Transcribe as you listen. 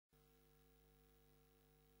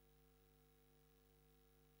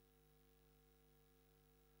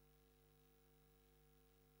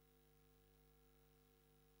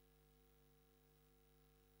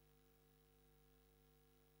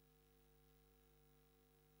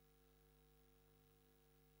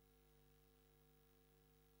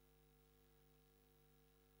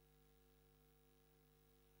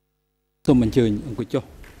The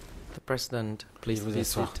President, please be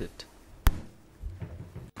seated.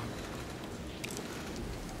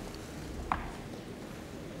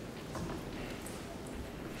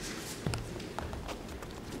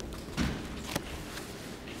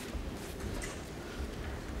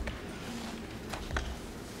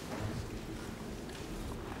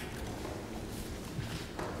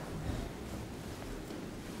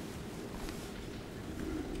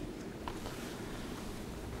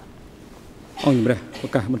 The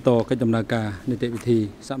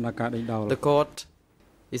court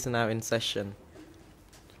is now in session.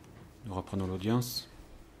 Nous reprenons l'audience.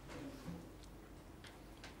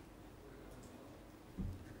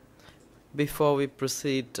 Before we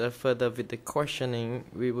proceed further with the questioning,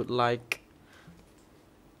 we would like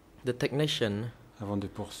the technician, Avant de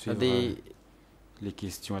poursuivre les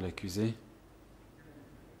questions à l'accusé,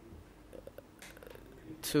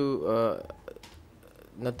 to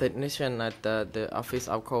the technician at the office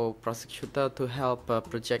of co-prosecutor to help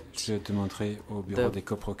project je demanderai au bureau des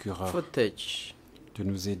coprocureurs footage de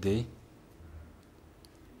nous aider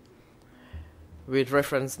with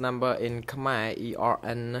reference number in Khmer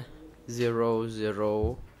ERN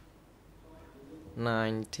 0019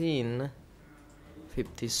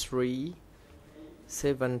 53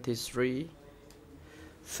 73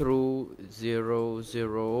 through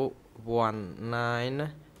 0019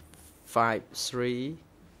 53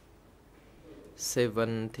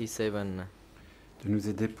 77. de nous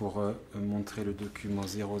aider pour montrer le document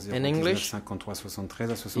 00 In English, 53 73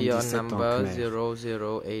 à ER 77 en number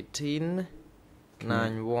Khmer. 0018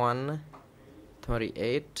 91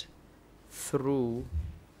 28 through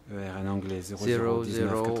ER en anglais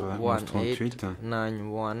 0019 91 0018 38.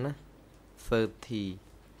 91 30.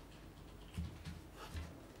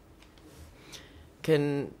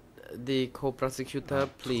 Can the co-prosecutor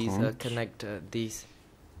please connect this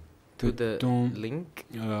to the Peut-on link?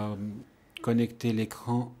 connecter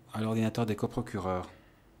l'écran à l'ordinateur des coprocureurs?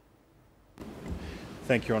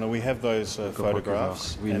 Thank you, Your Honour. We have those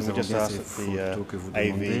photographs, Oui, and nous we avons just bien ask ces that photos que vous the AV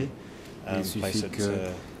demandez. Il place suffit it que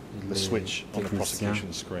the les switch on the techniciens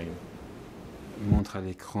prosecution screen. montrent à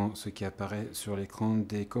l'écran ce qui apparaît sur l'écran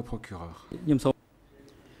des coprocureurs.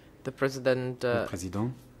 The President, Le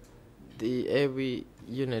président, the AV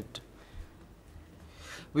unit.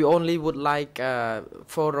 We only would like a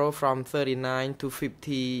photo from 39 to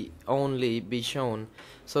 50 only be shown.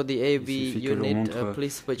 So the AV suffit que l'on unit, montre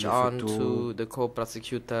please switch les on photos to the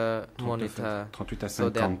co-prosecutor monitor 38 à so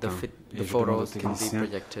that 50. the Et je demande aux photos can be techniciens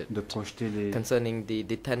projected. de projeter les Concerning the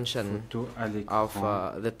detention photos à of l'écran.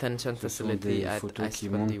 the detention Ce sont facility des at photos qui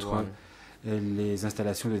montrent S21. les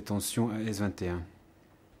installations de détention à S21.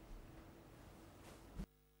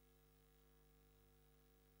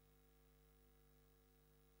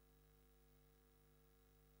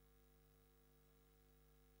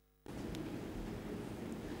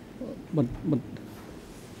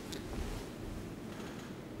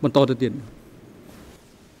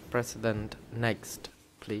 President, next,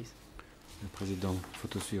 please. Le président,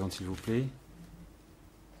 photo suivante s'il vous plaît.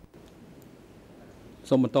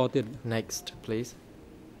 Next, please.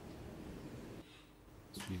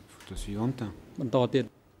 Photo suivante.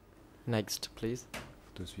 Next, please.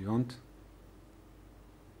 Photo suivante.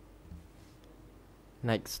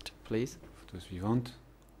 Next, please. Photo suivante.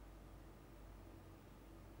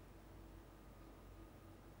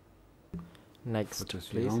 Next, Photo please.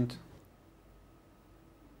 suivante.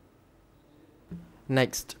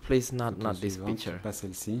 Next, please. Not Photo this suivante, picture. pas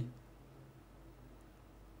celle-ci.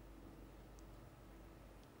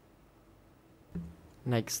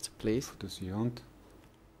 Next, please. Photo suivante.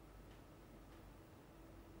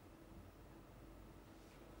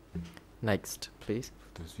 Next, please.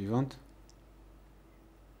 Photo suivante.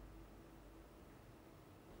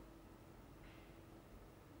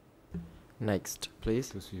 Next,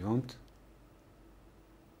 please. Photo suivante.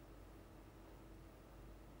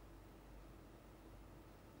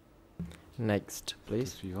 Next, Photo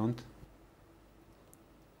please. suivante.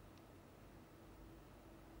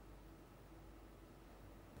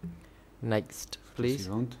 Next, Photo please.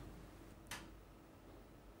 suivante.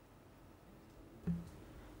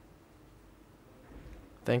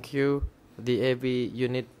 Thank you. The AV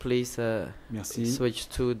unit, please Merci. switch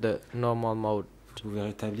to the normal mode. Vous pouvez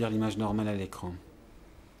rétablir l'image normale à l'écran.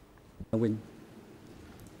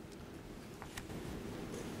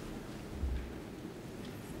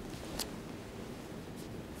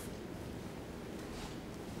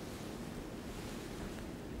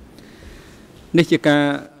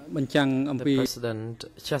 The President,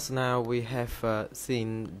 just now we have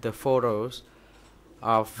seen the photos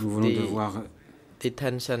of Nous venons de the voir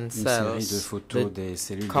detention une série de cells, photos des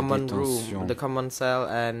cellules de common détention, room, the common cell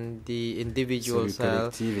and the individual cellules cell.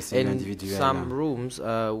 collectives et cellules In individuelles. some rooms,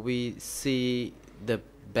 we see the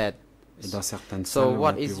bed. Et dans certaines So, salles, on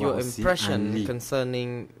what a pu is voir your aussi un impression lit.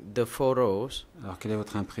 concerning the photos? Alors, quelle est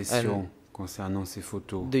votre impression concernant ces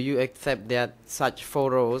photos? Do you accept that such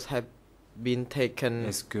photos have been taken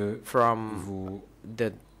Est-ce que from vous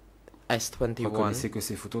the S21? reconnaissez que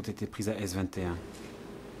ces photos ont été prises à S21?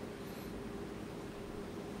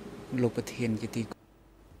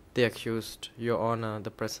 The accused, Your Honor, the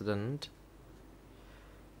President.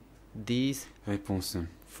 These Réponse.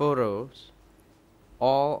 photos,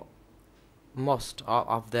 most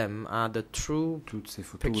of them are the true Toutes ces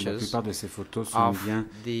photos, ou la pictures plupart de ces photos sont of bien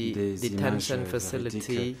the des images detention facility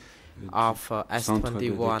véridiques of du centre de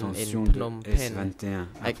S21 détention in de Phnom Penh, S21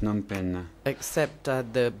 à Phnom Penh. except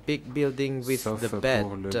the big building with Sauf the bed,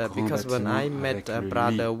 pour le grand because when I bâtiment met avec le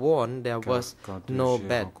Brother lit, Won, there car was quand no j'ai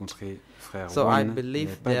bed. rencontré frère So Won, I il n'y avait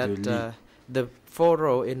believe pas de that lit. the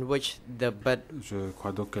photo in which the bed Je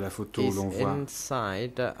crois donc que la photo où is l'on voit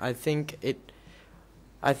inside,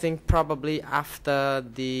 I think probably after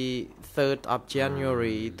the 3rd of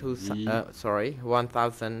January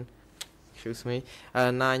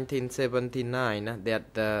 1979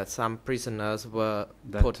 that some prisoners were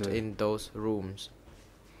put in those rooms.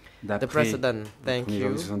 The President, thank you.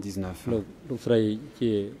 1979. លោកស្រី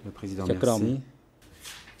ជា Le président, ចក្រម merci.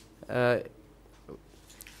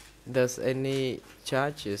 Does any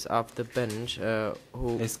judges of the bench who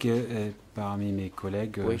Est-ce que parmi mes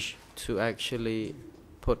collègues, wish to actually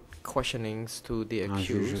put questionings to the un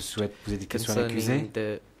juge accused souhaite poser des questions à l'accusé concerning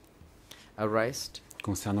the arrest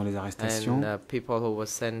concernant les arrestations and people who were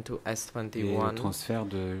sent to et le S21? transfert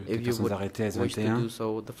de If you personnes would arrêtées à wish to do S21?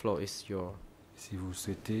 so, the floor is yours. Si vous le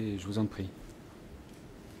souhaitez, je vous en prie.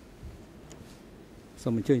 សូ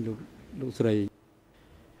មអញ្ជើញលោកស្រី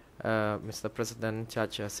Mr. President,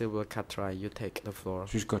 Judge Silver Katrai, you take the floor.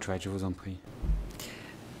 Juge Cotwright, je vous en prie.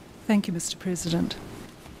 Thank you, Mr. President.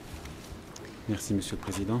 Merci, Monsieur le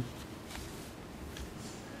Président.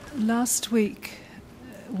 Last week,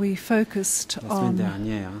 we focused La semaine on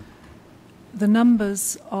dernière, the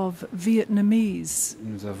numbers of Vietnamese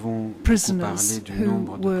nous avons beaucoup prisoners parlé du who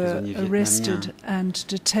nombre de were prisonniers arrested vietnamiens and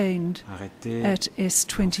detained arrêtés, at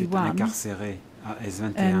ensuite S21, incarcérés à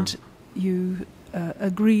S21. and you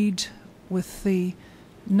agreed with the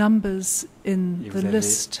numbers in Et the vous avez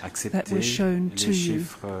list accepté that were shown to les you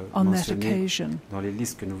chiffres on that mentionnés occasion. dans les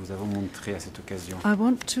listes que nous vous avons montrées à cette occasion. I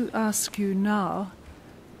want to ask you now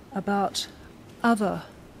about other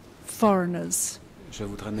foreigners Je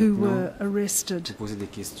voudrais who maintenant were arrested vous poser des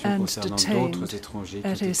questions and concernant detained d'autres étrangers qui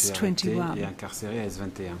at ont été arrêtés S21. et incarcérés à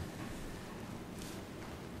S21.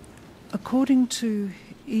 According to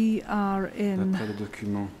ERN D'après le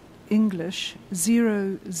document English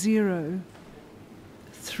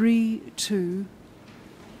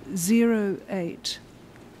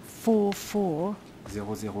 00320844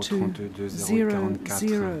 0032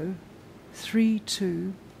 0032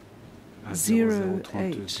 à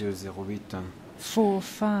 0032 08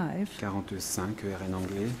 45, 45 ERN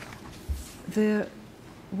anglais. there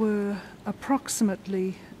were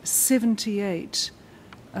approximately 78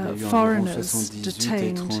 Il y a eu environ foreigners 78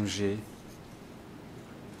 detained étrangers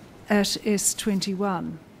at S21.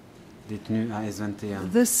 détenus à S21.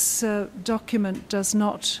 This document does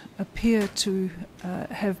not appear to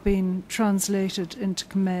have been translated into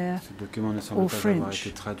Khmer. Ce document ne semble Au pas avoir French.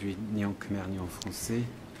 été traduit ni en khmer ni en français.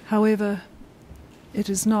 However, it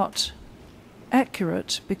is not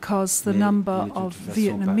accurate because the Mais number il est de of toute façon pas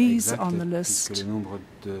Vietnamese exact, on the puisque list le nombre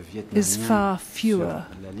de is Vietnamiens far sur fewer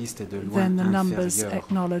la liste est de loin than the numbers inférieur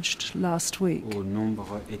acknowledged last week. au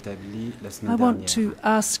nombre établi la semaine I want dernière. to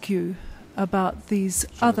ask you about these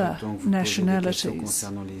Je voudrais other donc vous poser des questions nationalities.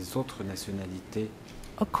 concernant les autres nationalités.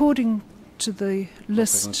 According to the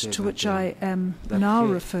list to which I am now D'après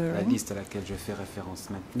la referring, liste à laquelle je fais référence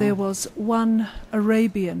there maintenant, was one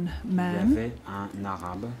Arabian il y man, avait un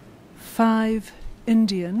arabe, 5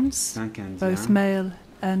 Indians, 5 indiens, both male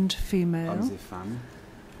and hommes female, et femmes,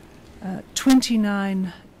 29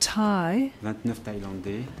 Thai, 29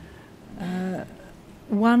 thaïlandais,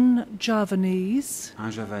 1 Javanese, un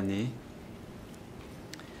javanais,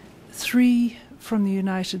 3 from the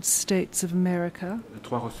United States of America,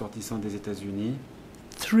 3 ressortissants des États-Unis,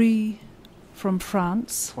 3 from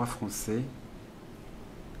France, 3 français,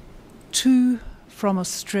 2 from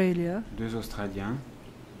Australia, 2 australiens,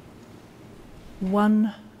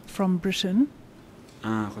 1 from Britain,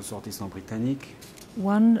 un ressortissant britannique,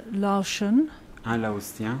 1 Laotian, un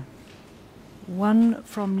laotien, 1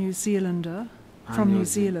 from New Zealand, un from New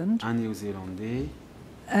Zealand, néo-zélandais,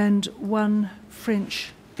 and one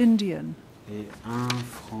French Indian. et un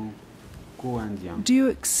franco-indien. Do you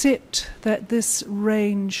accept that this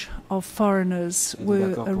range of foreigners Êtes-vous were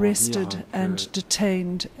d'accord pour arrested dire and que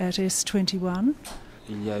detained at S21?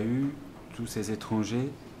 il y a eu tous ces étrangers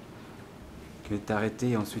qui ont été arrêtés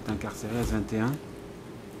et ensuite incarcérés à S21?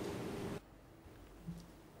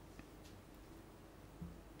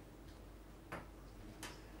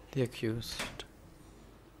 The accused.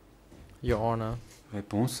 Your Honor,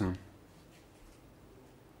 Réponse.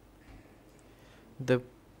 the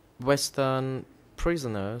Western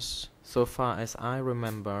prisoners, so far as I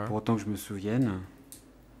remember, Pour autant que je me souvienne,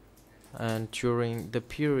 and during the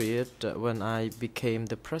period when I became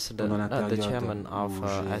the president, pendant la the période chairman of où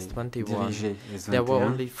j'ai S21, dirigé there were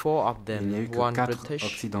S21, only 4 of il n'y a eu them, que one 4 British,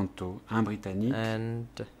 occidentaux, un britannique, and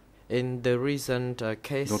in the recent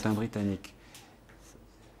case, dont un britannique.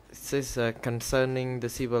 this is concerning the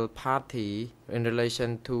civil party in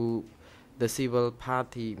relation to the civil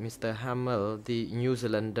party, Mr. Hamill, the New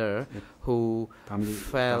Zealander, who Parmi les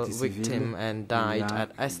fell partis victim civils, and il y died a at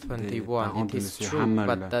des S21. parents It de is Monsieur true, Hamill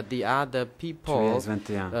but the other tués à people,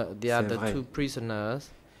 S21. the C'est other vrai. 2 prisoners,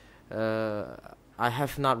 I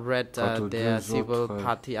have not read Quant aux their deux civil autres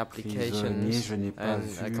party prisonniers, applications je n'ai pas and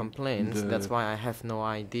vu complaints. de That's why I have no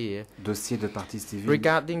idea. dossier de partie civile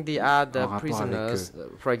Regarding the other rapport avec prisoners,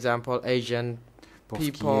 for example, Asian pour ce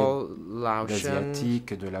qui people, est Laotian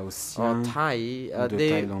d'Asiatiques, de or Laotiens, Thai, ou de they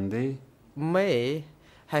Thaïlandais, may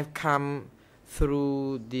have come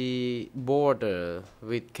through the border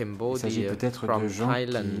with il s'agit Cambodia peut-être from de gens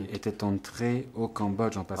Thailand, qui étaient entrés au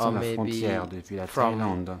Cambodge en passant or la maybe frontière depuis la from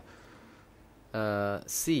Thaïlande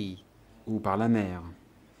sea. ou par la mer.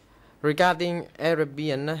 Regarding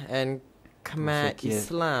Arabian and Khmer qui est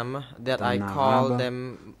Islam, that d'un I call arabe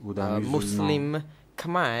them ou d'un musulman Muslim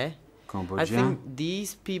Khmer, I cambodgien, think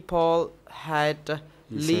these people had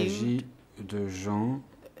il lived s'agit de gens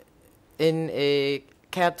in a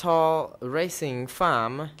cattle raising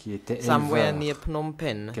farm qui étaient somewhere éleveurs near Phnom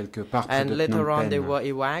Penh, quelque part près and de later Phnom on they Penh were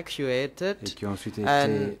evacuated, et qui ont ensuite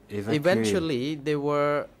and été évacués. eventually they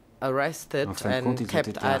were arrested En fin de compte, and ils ont kept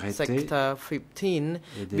été at arrêtés sector 15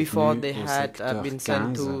 et before détenus they au had secteur been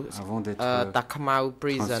sent 15 to avant d'être Takmau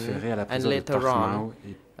prison, transférés à la and prison de later on Takmau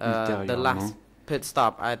et the ultérieurement, last pit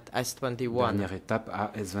stop at S21. dernière étape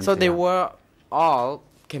à S21. So they were all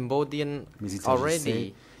Cambodian Mais il already.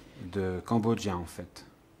 s'agissait de Cambodgiens en fait.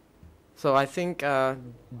 So I think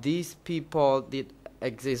these people did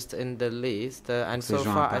exist in the list, and Ces so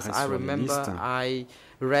gens far as apparaissent I sur les remember, listes. I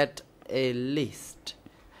read a list,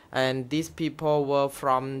 and these people were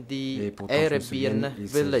from the Et pourtant, je me souviens, Arabian il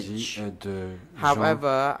s'agit village. de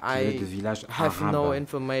However, gens qui venaient de I villages have no arabes,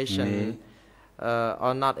 information mais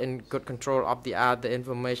or not in good control of the other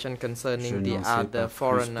information je concerning the n'en sais pas other plus pour ce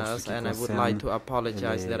foreigners, qui and I would concerne like to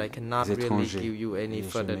apologize that I cannot les really étrangers. give you any Et je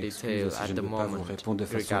further m'excuse detail si at je the ne peux pas vous moment répondre de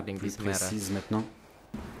façon regarding plus this matter. précise maintenant.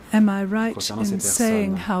 Am I right Concernant in ces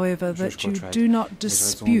saying, personnes, however, juge that you Courtright, do not j'ai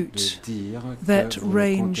raison dispute de dire that que vous ne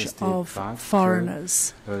range contestez of pas que,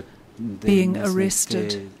 foreigners des being nationalités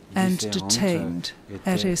arrested and différentes detained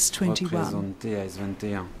at étaient S21? représentées à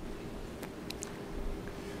S21?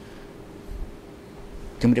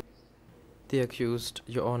 The accused,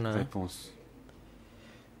 Your Honor. Réponse.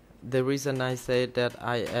 The reason I say that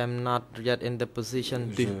I am not yet in the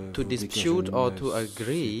position Je to vous dis que je dispute or ne to suis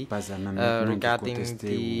agree pas à même maintenant de regarding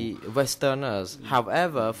contester the Westerners.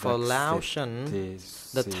 However, ou for Laotian, d'accepter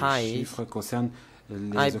the ces Thais, chiffres concernent les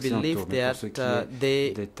I Occidentaux, believe mais pour ce qui that est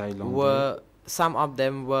they des Thaïlandais, were, some of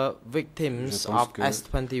them were Je victims pense of que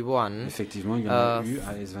S21 effectivement, il y en a eu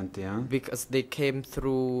à S21, because they came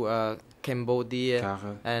through Cambodia car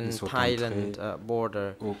and ils sont Thailand entrés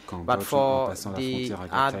border. au But Cambodge en for passant la the frontière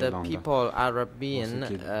avec la other Thaïlande. people, Pour Arabian, ce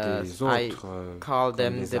qui est des I autres, call comme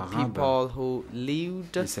them les the Arabes, people who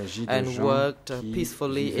lived il s'agit de and gens worked qui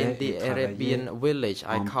peacefully in vivaient the et travaillaient Arabian village,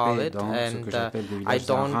 I en call paix it, dans ce and que j'appelle des I villages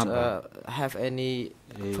don't arabes. have any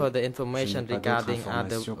Et further je information n'ai pas d'autres regarding other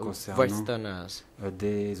informations concernant Westerners.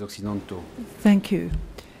 Des Occidentaux. Thank you.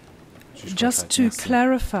 Juge Just Courtright, to merci.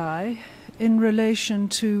 clarify, in relation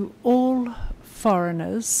to all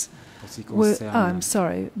foreigners, Pour ce qui were, concerne... I'm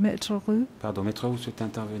sorry, Maître Roux? Pardon, Maître, vous souhaitez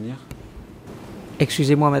intervenir?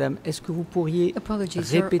 Excusez-moi, madame, est-ce que vous pourriez Apologies,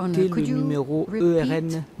 Your répéter Honor. le Could you numéro repeat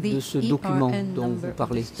ERN de ce the document ERN dont number vous of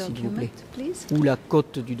parlez, this s'il vous plaît, document, please? ou la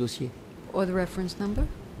cote du dossier? Or the reference number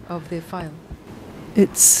of the file?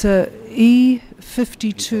 It's Il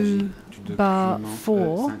E52 s'agit du bar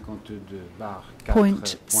document 4 E52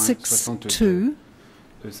 point 62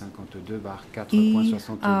 E52 bar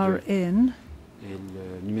 4.62 ERN et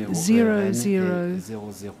le numéro 00 ERN est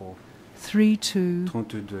 32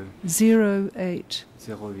 32 08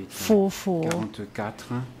 08 44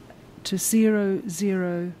 44 to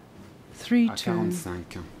 00 à 32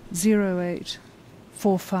 45. 08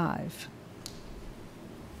 45.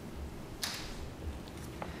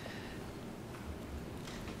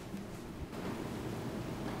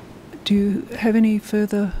 Do you have any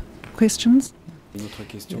further questions? Une autre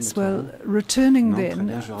question, Yes, maître well, Aron? returning Non, très then,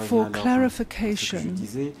 bien, je reviens for alors à ce que je clarification,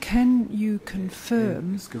 disais. can you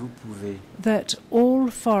confirm Est-ce que vous pouvez that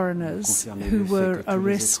all foreigners confirmer who le fait were que tous les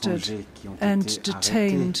arrested étrangers qui ont and été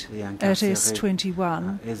detained arrêtés et at incarcérés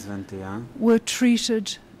S21 à S21 were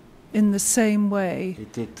treated in the same way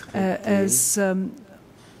étaient traités as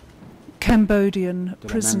Cambodian de la même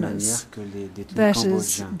prisoners? manière que les détenus That is,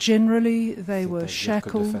 cambodgiens. generally they were C'est-à-dire que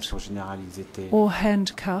de shackled façon générale, ils étaient or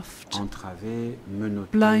handcuffed, entravés,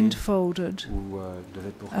 menottés blindfolded, ou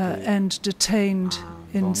devaient porter and detained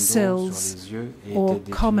un in bandeau cells sur les yeux et or étaient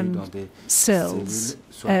détenus common dans des cells cellules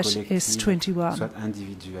soit at collectives, S21. soit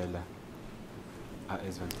individuelles à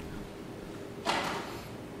S21.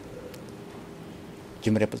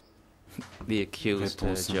 The accused,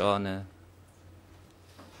 Réponse. Your Honor.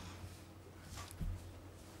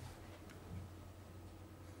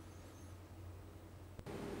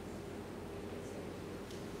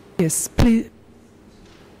 Yes, please.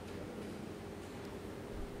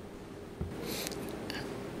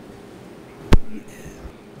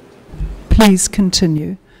 Please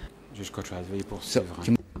continue. Juge Cottrell, veuillez poursuivre.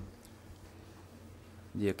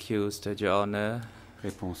 The accused, Your Honor,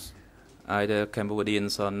 Réponse. either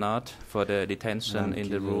Cambodians or not, for the detention Madame, in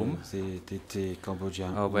the room, qu'ils étaient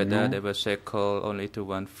cambodgiens or ou whether non, they were shackled only to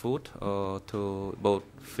one foot or to both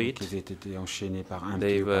feet. qu'ils aient été enchaînés par un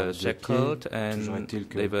They pied ou par were deux pieds. shackled Toujours and est-il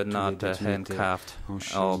que they were tous les not détenus étaient handcuffed or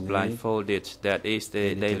enchaînés, blindfolded. That is ils the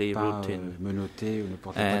n'étaient daily pas routine. menottés ou ne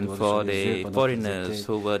portaient pas de And doigts for sur les yeux the pendant qu'ils foreigners étaient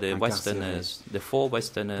who were the incarcérés. Westerners, the four Pour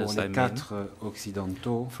Westerners, I les mean, quatre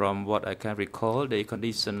occidentaux, from what I can recall, the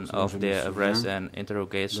condition Selon of je me their arrest souviens, and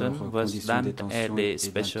interrogation leurs was conditions de done détention at et the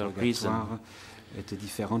special prison. d'interrogatoire étaient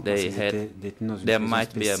différentes They parce qu'ils had- étaient détenus dans une There prison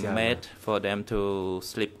might be a spéciale. mat for them to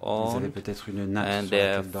sleep Ils avaient on, peut-être une nappe and sur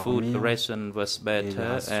their laquelle food dormir. ration was better,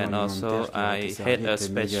 ration and also alimentaire qui leur I était servie had a était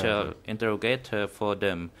special meilleure. interrogator for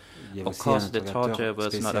them. Il y avait Of aussi course, un the interrogateur torture was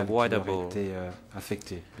not spécial qui leur avoidable. était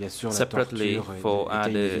affecté. Bien sûr, la Separately, torture for était other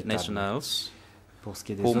inévitable. nationals, Pour ce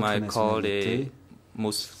qui est des whom autres I call the nationalités,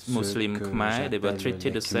 Muslim que Khmer, they were j'appelle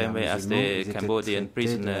treated les the same way Khmers as musulmans, the ils étaient Cambodian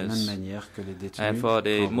traités de la même prisoners. manière que les détenus And for the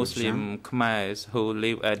cambodgiens. Muslim Khmers who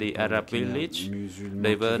live at the Pour les Arab Khmers village, musulmans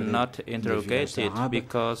they qui were vivaient not dans les villages interrogated arabes,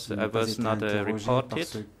 because ils I n'ont pas was été not interrogés reported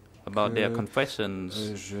parce about their que confessions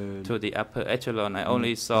je to the upper echelon. I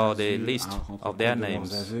only saw the list of their names.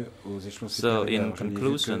 So, in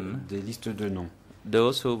conclusion, des listes de noms.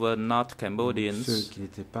 Those who were not Ceux Cambodians qui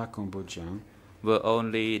n'étaient pas cambodgiens were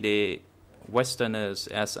only the Westerners,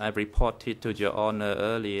 as I reported to Your Honor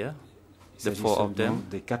earlier, il the s'agit four of seulement them.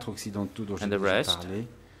 des quatre occidentaux dont j'ai And the déjà rest? parlé.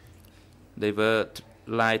 They were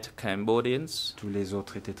light Cambodians Tous les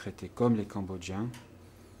autres étaient traités comme les Cambodgiens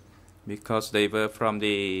because they were from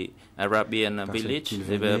the Arabian Parce village. qu'ils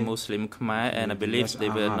They were venaient Muslim Khmer, and I du believe village they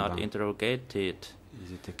were arabe. not interrogated.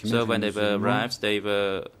 Ils étaient Khmers So et when they were musulmans. arrived, they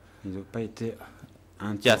were Ils n'ont pas été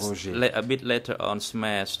just interrogés. a bit later on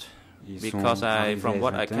smashed. Ils Because sont I, arrivés from à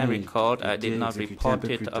what I can 21, recall, I ils did étaient not exécutés un report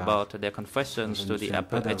peu it plus tard. about their confessions Je to ne me the souviens upper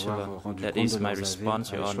pas d'avoir echelon. rendu That compte is de my leurs aveux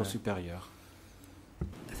response, à Your l'échelon Honor. supérieur.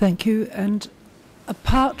 Thank you. And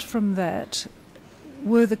apart from that,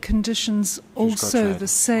 were the conditions also the En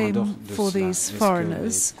same dehors de for cela, these est-ce que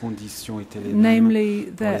foreigners? les conditions étaient les mêmes Namely, pour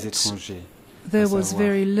les that étrangers? there à was savoir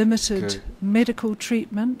very limited que medical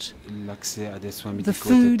treatment, L'accès à des soins the médicaux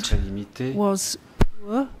food était très limité, was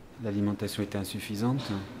poor, l'alimentation était insuffisante,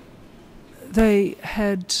 they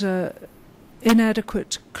had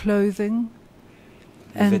inadequate clothing,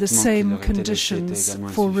 les and the vêtements qui same leur étaient laissés étaient conditions également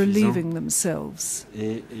for insuffisants, relieving themselves.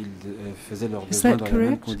 et ils faisaient leurs Is besoins that dans les mêmes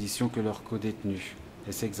correct? conditions que leurs codétenus.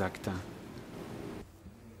 Et c'est exact.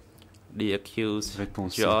 The accused,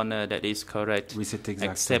 Réponse. Your Honor, that is correct. Oui, c'est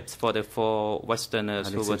exact. Except for the four Westerners À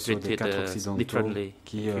who were l'exception des treated quatre occidentaux differently.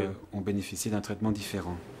 qui Thank you. ont bénéficié d'un traitement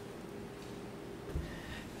différent.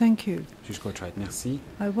 Thank you. Juge Courtwright, merci.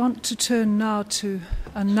 I want to turn now to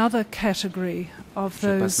another category of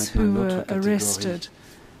Je passe those who maintenant à une were autre catégorie arrested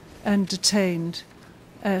and detained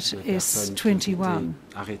at de personnes qui ont été S21.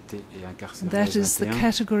 arrêtées et incarcérées And that à is the 21,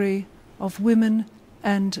 category of women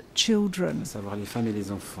and children. à savoir les femmes et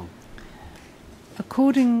les enfants.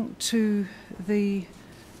 According to the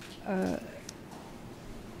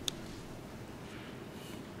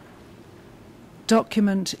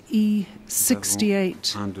document un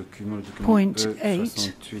E68.8, document, le document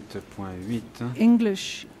E68.8,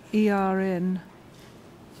 English ERN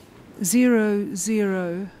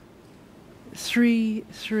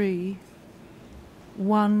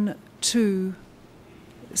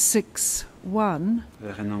 00331261.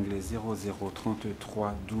 RN anglais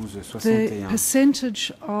 0033 12 The 61.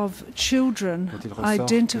 percentage of children Dont il ressort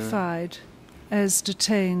identified as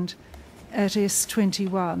detained at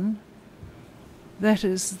S21, that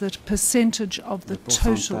is, the percentage of the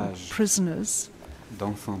total pourcentage prisoners,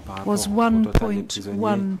 D'enfants par rapport was au total des prisonniers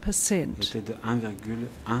 1.1%, était de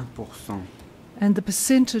 1,1%. and the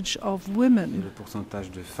percentage of Et women le pourcentage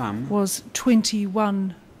de femmes was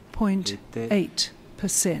 21.8%.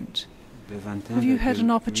 de Have you had an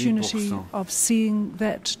opportunity 21,8%. of seeing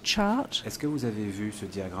that chart? Est-ce que vous avez vu ce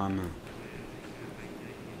diagramme?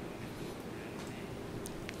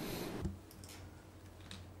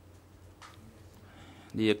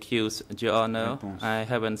 The accused, Your Honor, Réponse. I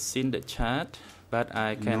haven't seen the chart, but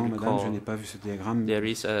I Non, can madame, je recall n'ai pas vu ce diagramme, there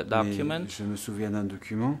is a document mais je me souviens d'un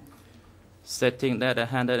document stating that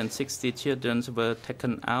 160 children were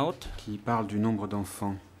taken out. qui parle du nombre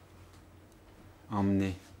d'enfants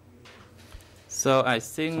emmenés. So I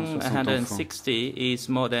think 160 160 is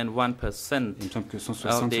more than 1% Il me semble que of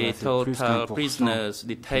 160 the cela fait plus total qu'1% prisoners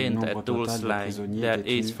detained nombre at total Dulles de Line. prisonniers That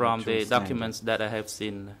détenus is à from the Dulles Line. documents that I have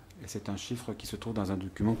seen. Et c'est un chiffre qui se trouve dans un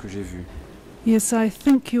document que j'ai vu. Yes, I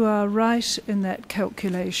think you are right in that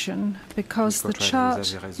calculation, because the Votre chart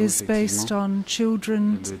vous avez raison, is based on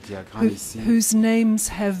children Le diagramme ici whose names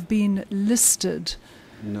have been listed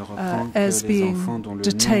ne reprend que as les being enfants dont le nom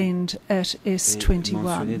detained at est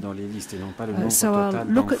mentionné S21. dans les listes et non pas le nombre So I'll total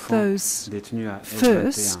look at d'enfants those détenus à S21.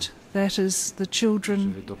 first, that is, the Je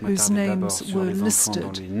children vais donc whose m'attarder d'abord names sur were les enfants dont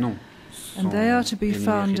listed, les noms and sont they are to be énumérés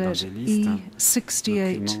found dans at des listes.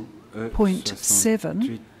 E68, Document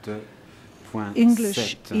E68.7,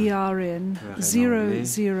 English ERN anglais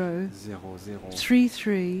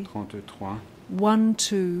 0033 33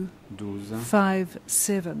 1257 12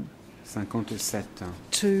 57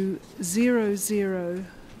 to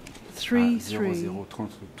 0033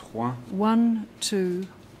 0033 1260.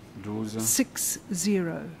 12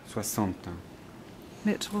 60.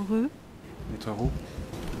 Maître Roux? Maître Roux?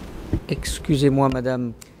 Excusez-moi,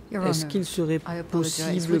 madame. Your Est-ce Honor, qu'il serait I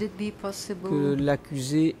apologize. Would possible it be que possible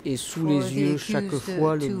l'accusé ait sous for les the yeux chaque accused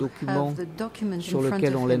fois le to document have the document sur in front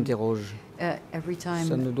lequel of on him, l'interroge? every time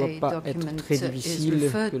Ça ne doit a pas être document très is difficile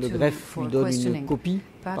referred que le to greffe for lui donne une questioning? copie,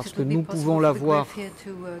 Perhaps parce it que would be nous possible pouvons for la the voir, greffier to,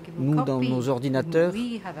 give a nous, dans copy. nos ordinateurs,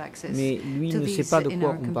 We have access mais lui to ne sait these pas de in quoi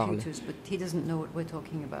our on parle. computers, but he doesn't know what we're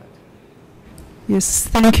talking about. Yes,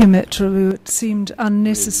 thank you, Maître Roux. It seemed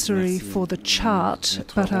unnecessary merci, for the chart,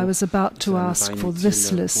 Maître but I Roux. was about to Cela me ask paraît for inutile this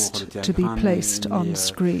pour list le to be diagramme, placed mais, on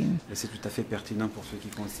screen. Et c'est tout à fait pertinent pour ce qui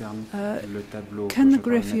concerne le tableau Can que je the parle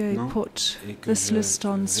greffier maintenant put et que this je list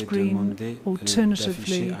on vais screen, demander alternatively,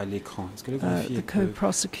 d'afficher à l'écran. Est-ce que le the greffier peut s'en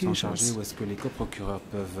co-prosecutors? charger ou est-ce que les coprocureurs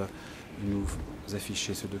peuvent nous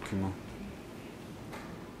afficher ce document?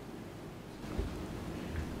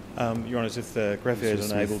 Your Honour, if the greffier is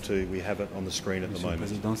Monsieur unable Smith. to, we have it on the screen at the Monsieur le moment.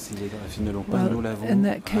 Président, si les greffiers ne l'ont pas, nous Well, l'avons in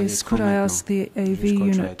à that case, l'écran could I maintenant. ask the AV Juge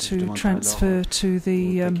unit Courtwright, je to demanderai transfer alors to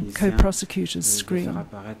the aux techniciens co-prosecutors de faire screen?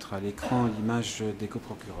 apparaître à l'écran l'image des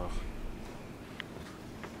coprocureurs.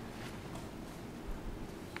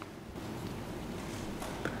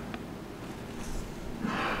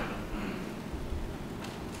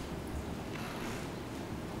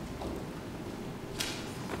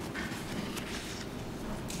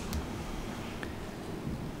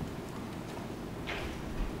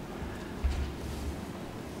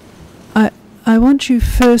 I want you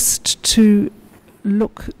first to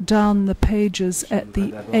look down the pages at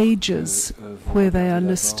the ages where they are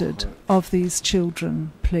listed of these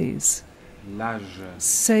children, please. L'âge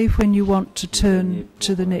Say when you want to turn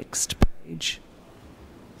to the next page.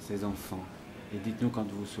 ces enfants. Et dites-nous quand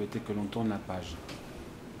vous souhaitez que l'on tourne la page.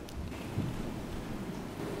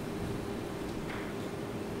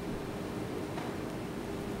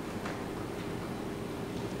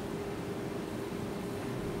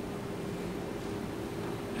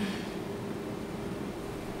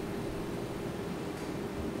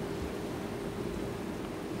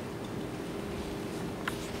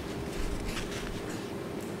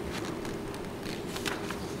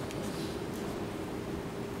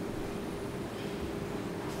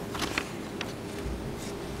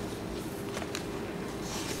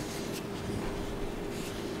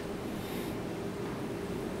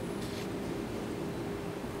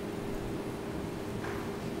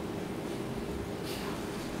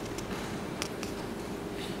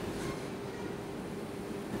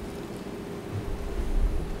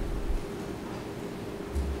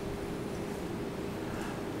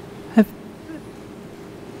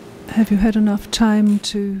 Have you had enough time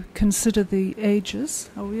to consider the ages?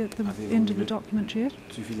 Are we at the end of the document yet?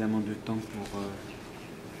 Suffisamment de temps pour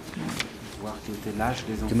voir quel était l'âge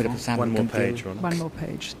des One enfants. more page, Ron. One more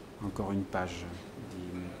page. Encore une page, dit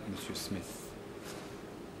Monsieur Smith.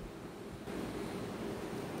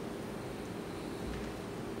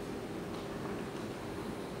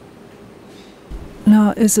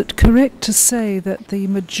 Now, is it correct to say that the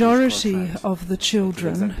majority of the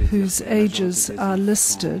children whose ages are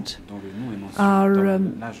listed are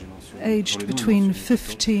aged between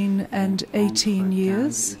 15 and 18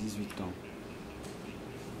 years?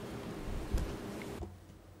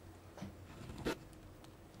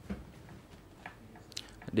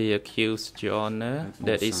 The accused, Your Honor,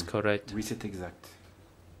 that is correct. Oui, c'est exact.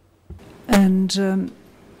 And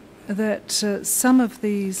that some of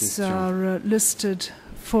these are listed,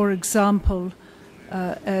 for example,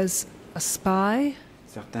 as a spy,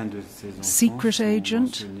 secret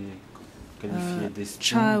agent,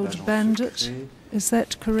 child bandit. Is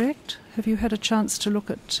that correct? Have you had a chance to look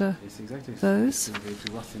at those?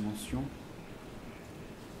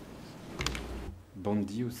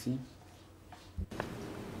 Bandit aussi.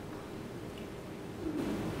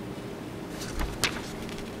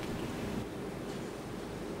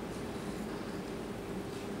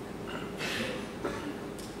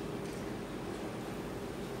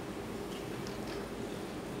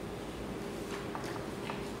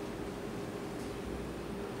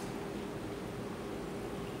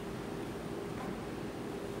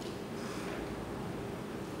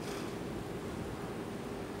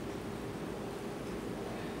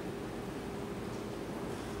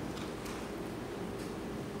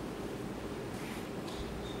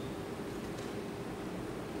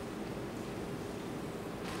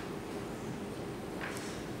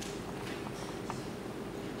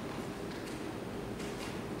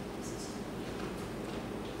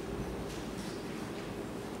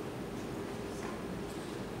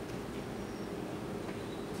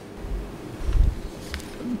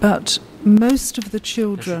 But most of the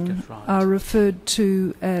children are referred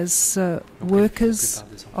to as workers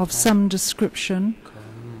of some description,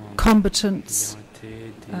 combatants,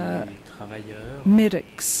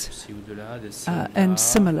 medics, and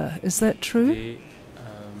similar. Is that true?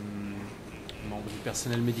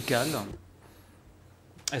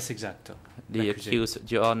 The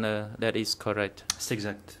accused, Your Honor, that is correct. C'est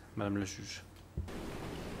exact, Madame le juge.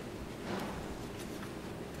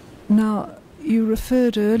 Now, you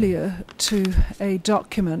referred earlier to a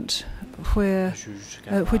document where,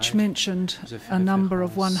 which mentioned a number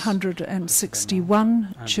of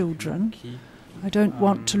 161 children. I don't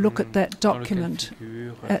want to look at that document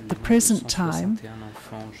at the present time,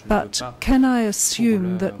 but can I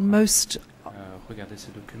assume that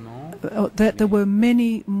that there were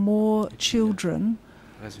many more children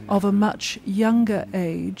of a much younger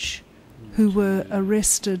age who were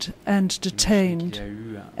arrested and detained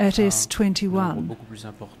at S21,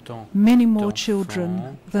 many more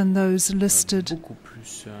children than those listed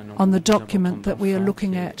on the document that we are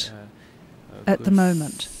looking at the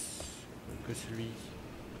moment?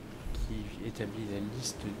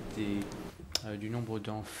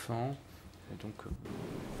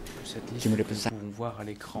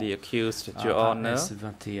 The accused, Your Honor,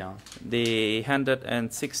 the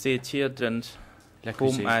 160 children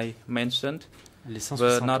whom I mentioned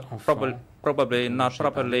were not probably not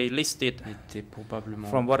properly listed.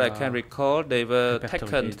 From what I can recall, they were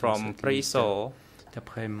taken from Preso.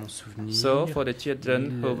 So for the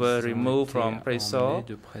children who were removed from Preso,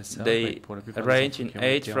 they range in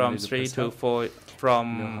age from 3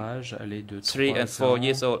 and 4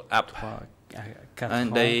 years old up,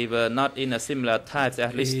 and they were not in a similar type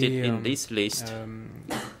as listed in this list.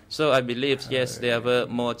 So I believe, yes, there were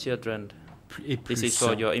more children. This is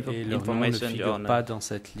for your information, Your Honor.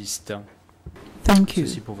 Thank you.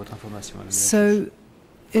 So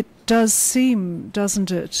it does seem,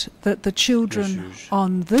 doesn't it, that the children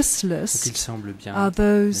on this list are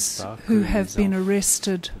those who have been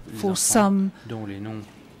arrested for some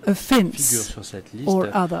offence or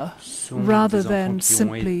other, rather than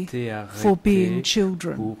simply for being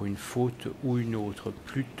children.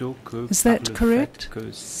 Is that correct?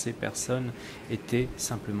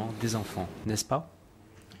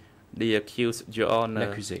 The accused, Your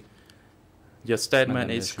Honor, your statement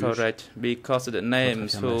is correct, because the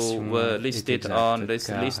names who were listed on this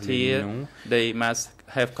list here, they must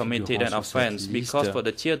have committed an offence, because for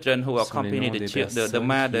the children who accompanied the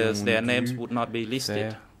mothers, their names would not be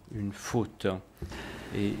listed.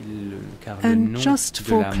 And just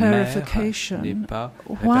for clarification,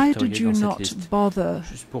 why did you not bother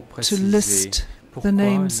to list the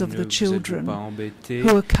names of the children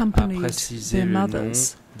who accompanied their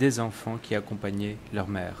mothers? Des enfants qui accompagnaient leur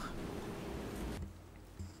mère.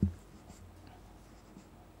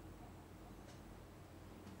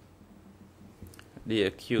 The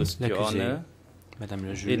accused, Your Honor, Madame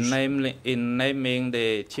la juge, in naming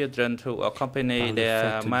the children who accompany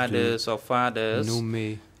their mothers or fathers,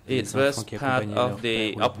 it was part of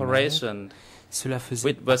the operation,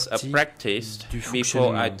 which was practiced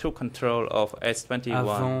before I took control of S21.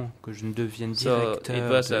 Avant que je ne devienne So directeur it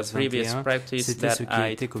was de a previous S21, practice c'était ce that qui a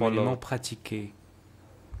I été communément followed. pratiqué.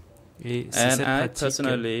 Et c'est And cette I pratique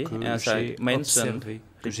personally, que as I j'ai mentioned observée,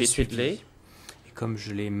 que j'ai suivie. repeatedly, Et comme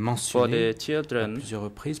je l'ai for mentionné the à children, plusieurs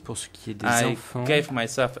reprises, pour ce qui est des I enfants, gave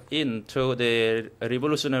myself into the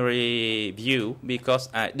revolutionary view because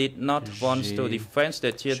I did not want to defend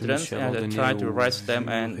the children suis and I abandonné tried to aux raise them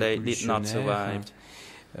vues and they did not survive.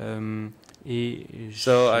 Et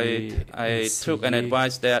So j'ai I took an essayé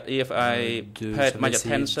advice that if I paid much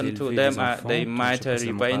attention to them, they might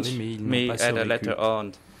revenge me at a later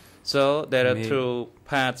on. So there are two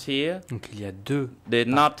parts here. Donc il y a deux They're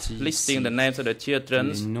not parties listing ici. the names of the children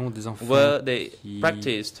Les noms des enfants were they qui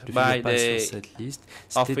practiced ne by figurent pas sur the cette liste.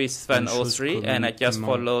 Office C'était une chose 103 and I just communément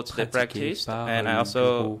followed the pratiquée practice par and I le also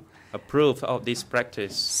bureau. approve of this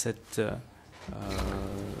practice.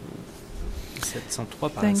 703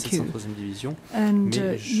 par Thank la you. 703e division. And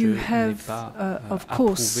Mais je you n'ai have, pas of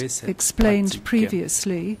course, approuvé cette explained pratique.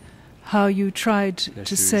 previously how you tried La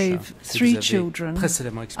to juge, save si 3 vous avez children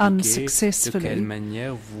précédemment expliqué de quelle unsuccessfully,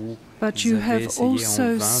 manière vous but you avez have essayé en also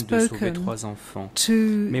vain de sauver spoken 3 enfants. to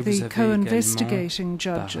Mais vous the avez co-investigating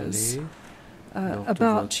également judges parlé lors de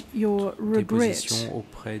about your regret déposition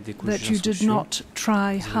auprès des that juges you did d'instruction. not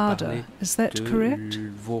try Vous avez harder. parlé Is that de correct?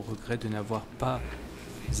 vos regrets de n'avoir pas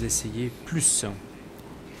essayé plus,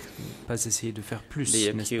 pas essayé de faire plus,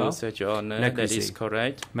 The n'est-ce pas? accused, Your Honor, that is L'accusé.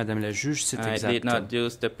 correct. Madame la juge, c'est I exact. did not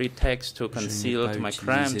use the pretext to Je n'ai conceal pas my utilisé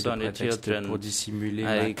crimes de on the prétexte children. pour dissimuler I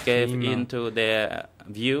ma gave crime into their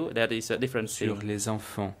view. That is a different sur thing. les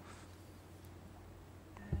enfants.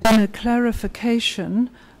 And a clarification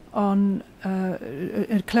on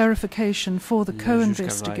a clarification for the Le juge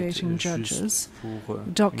co-investigating Cavite, judges. juste pour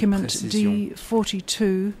une Document précision.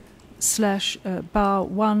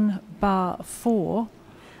 D42/bar1/bar4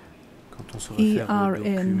 Quand on se réfère au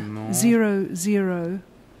ERN document 00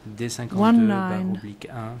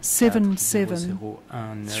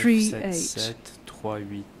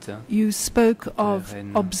 D52/1-77-01977-38, you spoke of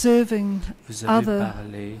RN. observing vous avez other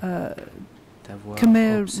parlé d'avoir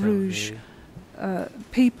Khmer observé Rouge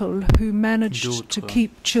people who managed to d'autres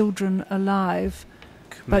keep children alive,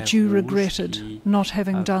 Khmer but you Rouge regretted qui not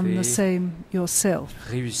having done the avaient same yourself.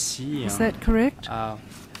 réussi Is that correct? à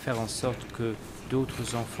faire en sorte que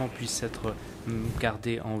d'autres enfants puissent être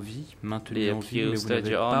gardés en vie, The maintenus en vie, mais accused, vous n'avez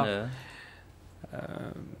Your pas Honor,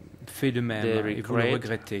 fait de même they et vous le regret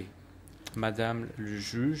regrettez. Madame le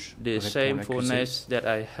juge, the répond l'accusé, shamefulness that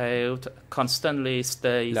I held constantly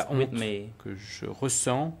stays la with honte me. que je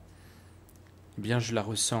ressens, eh bien je la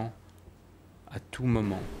ressens à tout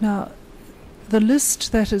moment. Now, the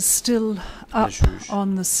list that is still La up juge.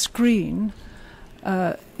 on the screen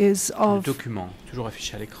is Le of document, toujours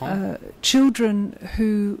affiché à l'écran, children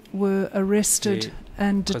who were arrested Et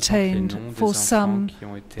and présente les detained noms des for enfants some qui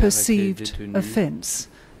ont été arrêtés et perceived détenus offence.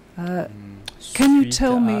 Can you suite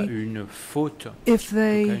tell à me une faute, if en tout cas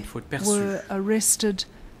they une faute perçue. were arrested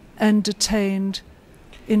and detained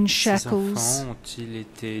in Ces shackles, enfants ont-ils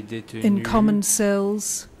été détenus, in common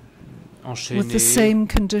cells, enchaînés with the same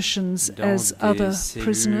conditions dans as des other cellules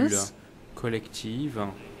prisoners? collectives,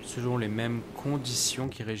 selon les mêmes conditions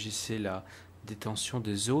qui régissaient la détention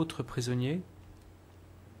des autres prisonniers?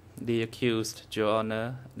 The accused, Your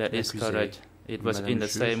Honor, that is L'accusé, correct. It was Madame in le the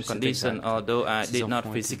juge, same c'est condition, exact. although I Ces did enfants not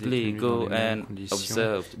ont été physically détenus dans go les mêmes and conditions,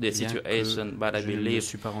 observe the bien situation, but I je ne me believe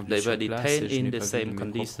suis pas rendu they sur were place detained et je in n'ai the pas vu same de mes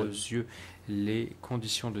conditions. propres yeux les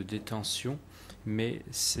conditions de détention, mais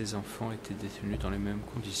ces enfants étaient détenus dans les mêmes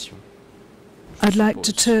conditions. je I'd like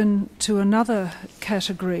to suppose. turn to another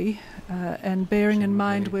category, and bearing in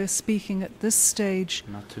mind J'aimerais we're speaking at this stage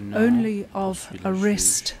Maintenant, only of poursuit le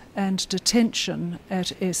arrest and detention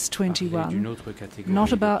at parler d'une S21, autre catégorie not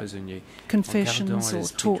de about prisonniers. confessions En gardant à or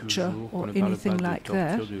l'esprit torture toujours qu'on or ne parle anything pas de like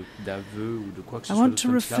that. torture, d'aveu ou de quoi que ce I soit want d'autre to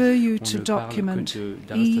comme cela. refer you On to ne parle que document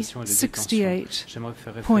d'arrestation et de détention. J'aimerais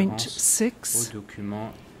faire référence au E6.6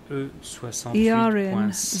 document ERN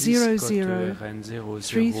E68.6 00 RN 00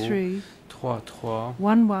 33 33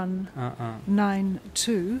 11 11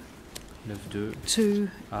 92 92 to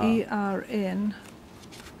Ah. ERN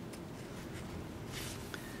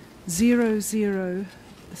 00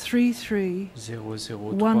 33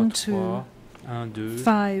 00 12 33 1, 2,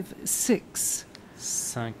 5, 6.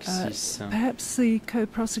 5, 6. Perhaps the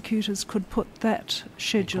co-prosecutors could put that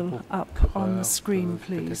schedule up on the screen,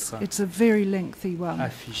 please. It's a very lengthy one.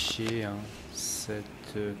 Afficher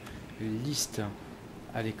cette liste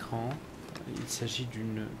à l'écran. Il s'agit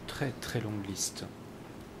d'une très très longue liste.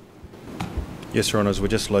 Yes, Your Honours, we're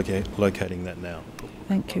just locating that now.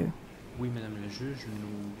 Thank you. Oui, Madame la juge,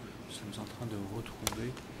 nous sommes en train de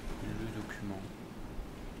retrouver le document.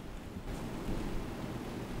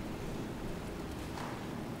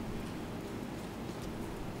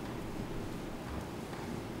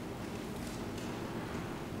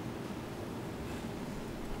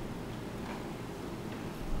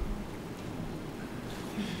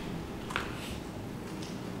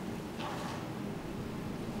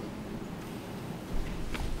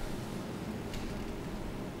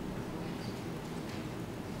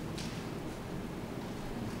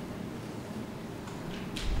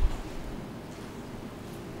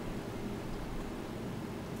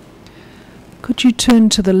 Could you turn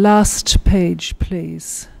to the last page,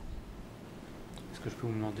 please? Est-ce que je peux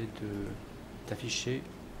vous demander d'afficher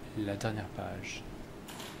la dernière page,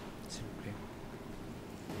 s'il vous plaît?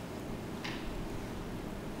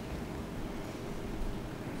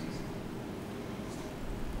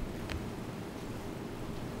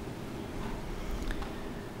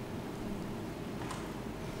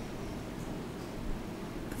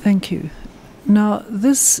 Thank you. Now,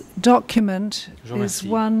 this document is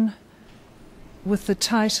one with the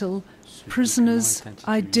title Prisoners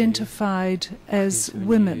Identified as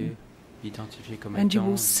Women. And you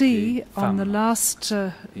will see on the last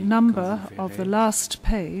number of the last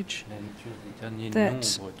page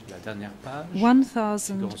that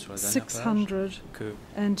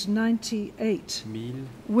 1,698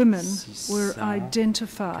 women were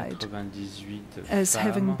identified as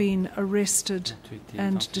having been arrested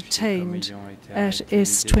and detained at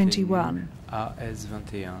S21.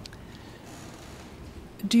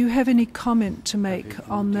 Do you have any comment to make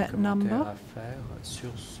on that number?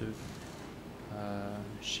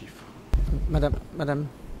 Madame.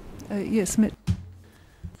 Yes,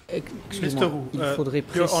 Excusez-moi, il faudrait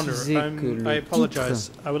préciser que le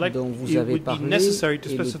titre dont vous avez parlé est le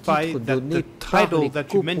titre donné par les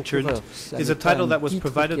co-procureurs. Ce n'est pas un titre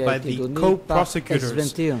qui a été donné par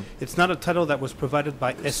S21.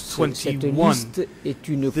 Cette liste est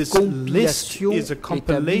une compilation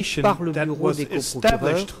établie par le bureau des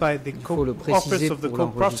co-procureurs. Il faut le préciser pour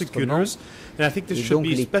l'enregistrement. Et donc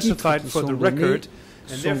les titres qui sont donnés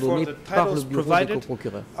sont donnés par le bureau des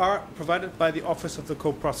co-procureurs.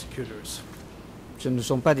 Ce ne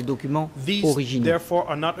sont pas des documents originaux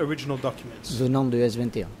venant de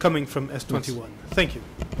S21. Thank you.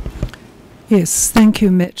 Yes, thank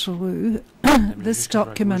you, Maître Roux. This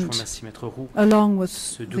document, along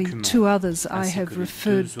with the two others I have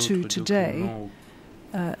referred to today,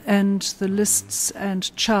 and the lists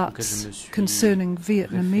and charts concerning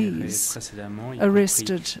Vietnamese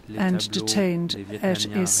arrested and detained at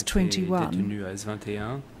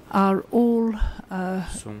S21 are all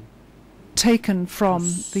taken from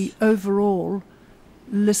the overall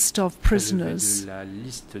list of prisoners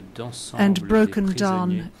and broken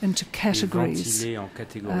down into categories,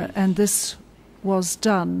 and this was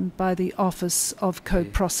done by the Office of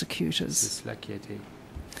Co-Prosecutors.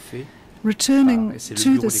 Returning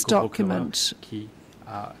to this document,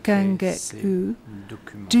 Gangek-u,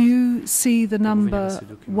 do you see the number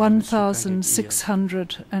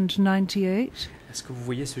 1,698 Est-ce que vous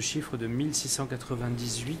voyez ce chiffre de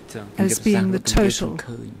 1698 as being the total?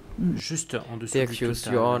 Juste en dessous The du accused,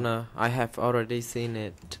 total. Your Honor, I have already seen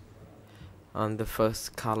it on the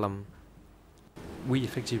first column. Oui,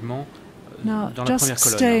 effectivement, Now, dans la première just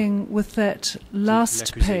colonne. staying with that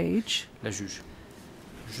last page, La juge.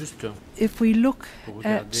 Juste if we look pour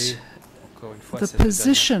at regarder encore une fois the cette dernière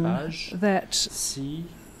position page, that si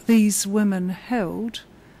these women held,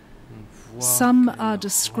 on voit some quel are rang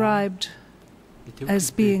described était as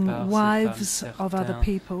occupé being par ces wives femmes. of other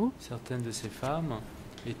people. Certaines de ces femmes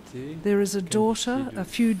étaient There is a daughter, qualifiées de a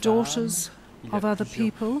few femmes. daughters Il y a of other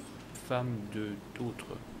plusieurs people, femmes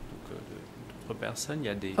d'autres personnes. Il y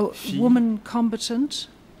a des a filles, woman combatant,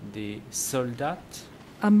 des soldates,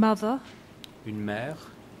 a mother, une mère,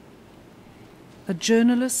 a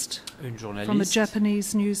journalist une from a journaliste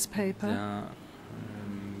Japanese newspaper, d'un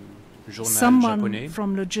journal someone japonais,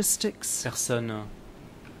 from logistics, personne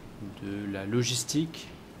de la logistique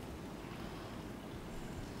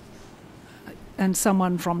and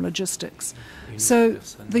someone from logistics. et une So autre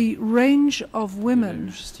personne the range of de la women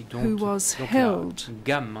logistique. who was donc held la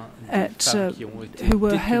gamme des at femmes qui ont été who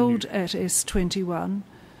were détenues held at S21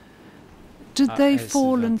 Did they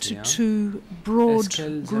fall into two broad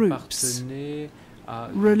groups?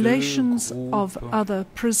 Relations of other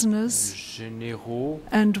prisoners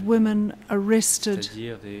and women arrested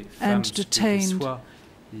and detained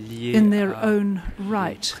in their own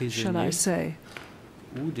right, shall I say?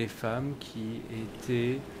 Ou des femmes qui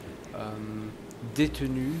étaient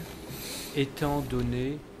détenues étant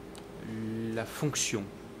donné la fonction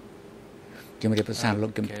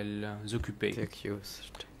qu'elles occupaient.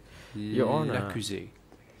 L'accusé.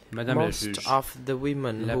 Madame la juge, most of the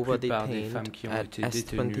women who were detained at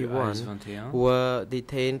S21 were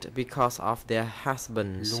detained because of their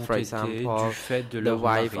husbands. For example, the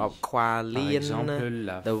wife of Kwa Lien,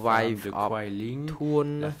 the wife of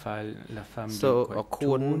Thun.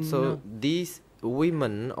 So these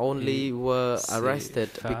women only were arrested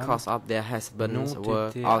because of their husbands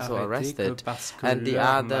were also arrested, and the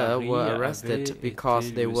other were arrested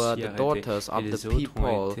because they were the daughters of the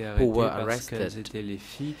people who were arrested.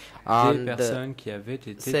 On the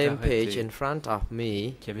same page in front of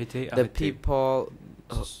me, the people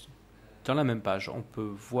dans la même page, on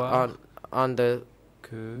peut voir on the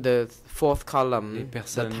fourth column,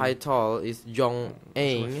 the title is Yong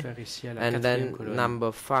Eng, and then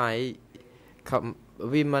number 5,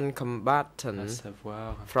 women combatants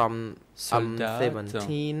from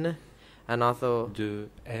M17, and also de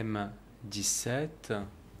M17,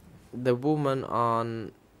 the woman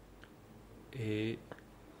on the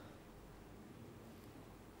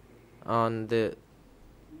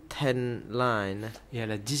 10 line, et à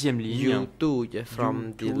la 10e ligne, U2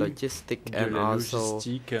 from the logistic and also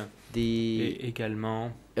the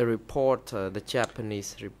également a reporter, the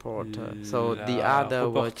Japanese reporter. So the other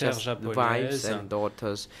were just wives and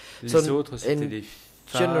daughters. So in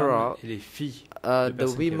general,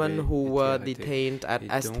 the women who were detained at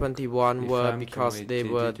S21 were because they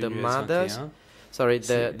were the mothers,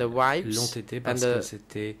 the wives and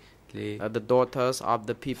the daughters of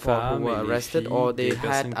the people who were arrested, or they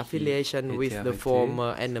had affiliation with the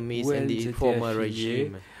former enemies in the former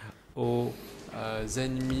regime.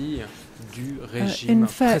 Ennemis du régime in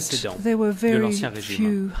fact, précédent, there were very régime.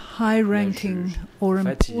 few high-ranking or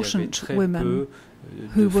important women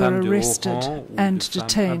who were arrested and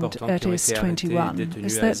detained at S21.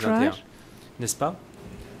 Is that right? N'est-ce pas?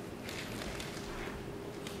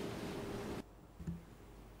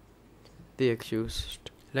 The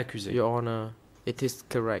accused. L'accusé. Your Honor, it is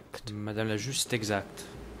correct. Madame la juge, c'est exact.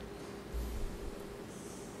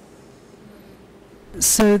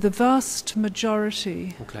 So the vast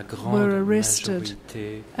majority were arrested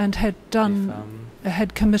and had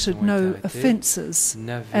committed no offences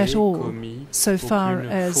at all, so far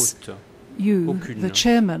as you, the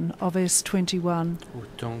chairman of S21,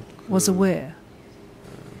 was aware.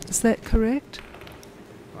 Is that correct?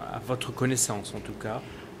 À votre connaissance, en tout cas,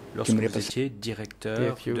 lorsque vous étiez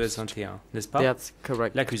directeur de S21, n'est-ce pas? That's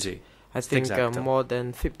correct. L'accusé. I think more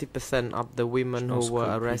than 50% of the women who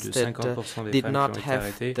were arrested did not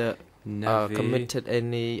have committed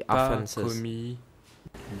any offences.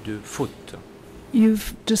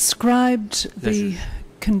 You've described the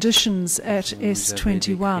conditions at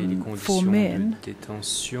S21 for men,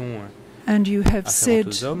 and you have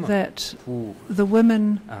said that the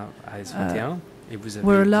women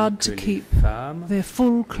were allowed to keep their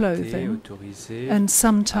full clothing and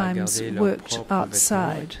sometimes worked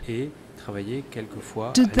outside.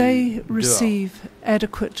 Did they receive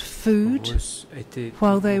adequate food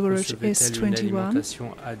while they were at S21?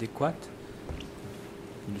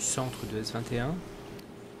 Du centre de S21.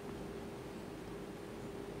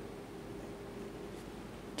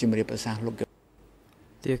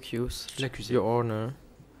 The accused, l'accusé. Your Honor,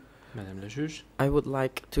 Madame la juge, I would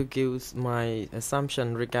like to give my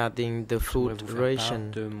assumption regarding the food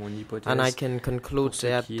ration, and I can conclude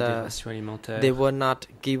that they were not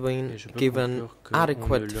given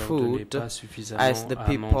adequate food as the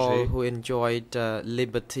people who enjoyed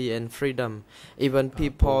liberty and freedom. Even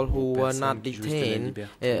people who were not detained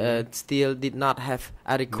still did not have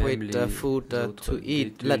adequate food to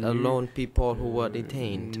eat, let alone people who were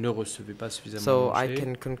detained. So I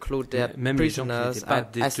can conclude that prisoners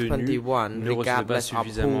at S21, regardless of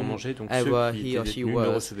whoever he or she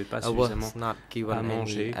was not given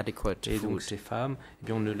any adequate et donc food. ces femmes, eh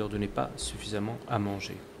bien, on ne leur donnait pas suffisamment à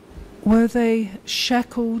manger. Were they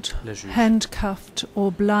shackled, handcuffed,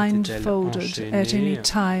 or blindfolded at any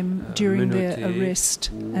time during their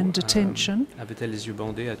arrest and detention? Avaient-elles les yeux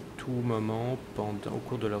bandés à tout moment au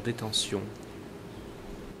cours de leur détention?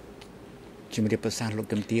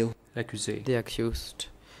 L'accusé. The accused.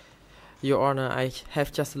 Your Honor, I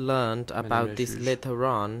have just learned about this later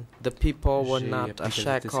on. The people were not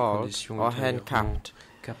shackled or handcuffed.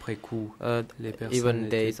 qu'après coup, les personnes even n'étaient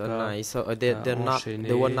days or pas nights. So they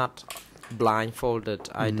were not blindfolded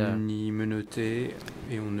either. ni menottés,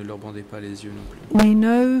 et on ne leur bandait pas les yeux non plus. We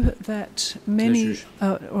know that many,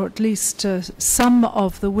 or at least some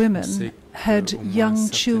of the women, had young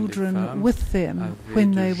children with them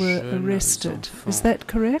when they were arrested. Is that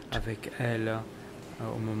correct? Avec elles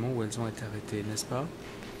au moment où elles ont été arrêtées, n'est-ce pas?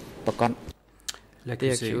 The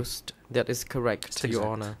accused. That is correct, Your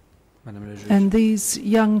Honor. Madame la juge. And these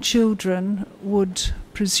young children would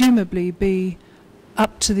presumably be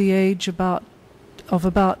up to the age of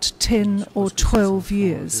about 10 or 12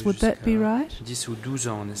 years. Would that be right? 10 ou 12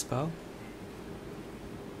 ans, n'est-ce pas?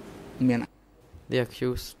 The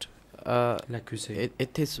accused. L'accusé.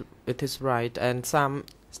 It is right, and some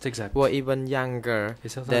C'est exact. were even younger Et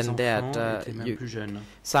certains than that. enfants étaient même plus jeunes.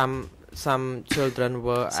 Some children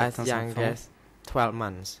were as Certains young enfants as 12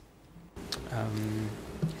 months.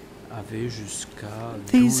 Avaient jusqu'à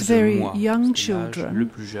 12 These very mois. young C'était l'âge children, le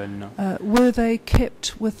plus jeune. were they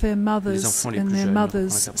kept with their mothers enfants les in plus their jeunes,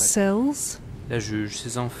 mothers' on les appelle. cells? La juge,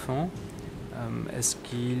 ces enfants, est-ce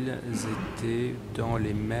qu'ils étaient dans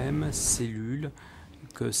les mêmes cellules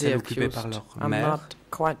que celles occupées par leur I'm mère? not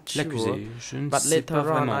quite sure, L'accusé, je ne but sais pas later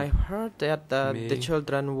on vraiment. I heard that the Mais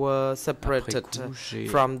children were separated Après coup, j'ai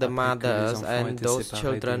from the appris que les mothers, enfants and étaient those séparés des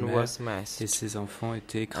children mères were et smashed. ces enfants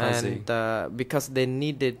étaient écrasés. And because they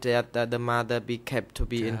needed that the mother be kept to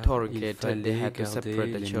be Car il interrogated, they fallait had to garder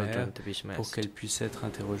separate the les children mères to be pour smashed. qu'elles puissent être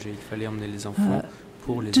interrogées. Il fallait emmener les enfants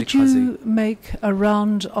pour les Did écraser. you make a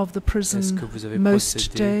round of the Est-ce prison que vous avez most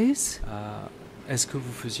procédé days? Est-ce que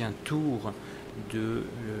vous faisiez un tour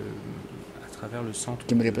à travers le centre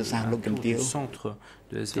du centre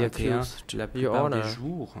de S21 la plupart des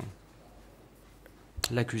jours?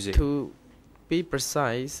 L'accusé. To be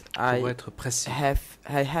precise, Pour être précis,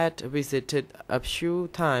 I had visited a few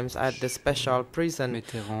times at the special prison,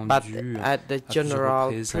 m'étais but rendu at the à plusieurs general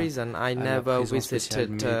reprises prison I à la never prison spéciale,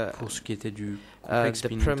 visited mais pour ce qui était du complexe the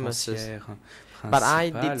premises. pénitentiaire But I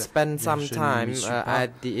principal, did spend some je ne time m'y suis pas at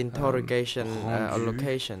the interrogation rendu,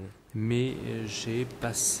 location. mais j'ai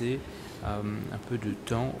passé un peu de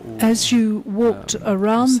temps au As you walked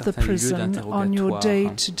around the certain lieu prison on your d'interrogatoire.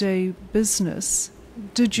 day-to-day business,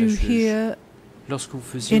 did you La juge, hear lorsque vous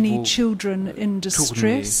faisiez any vos children in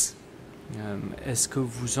distress? est-ce que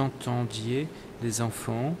vous entendiez des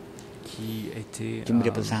enfants qui étaient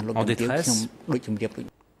en détresse?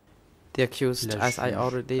 The accused, La as I juge,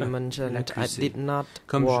 already mentioned, I l'accusé, did not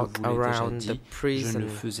comme walk je vous l'ai déjà around dit, the je prison ne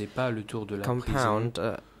faisais pas le tour de la compound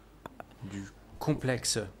prison, du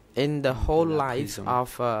complexe. in the whole de la life prison.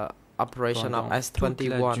 of operation of Pendant toute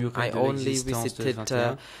la S21. durée I de only l'existence de visited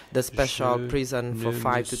S21, the special je prison for ne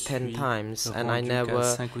 5 to me 10 suis times, and I rendu qu'à never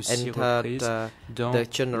 5 ou 6 entered reprises dans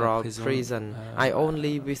the general la prison. I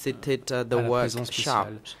only visited the à la prison workshop.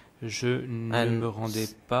 spéciale. Je ne And, me rendais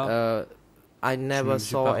pas. I never me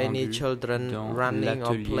suis saw pas any rendu children dans running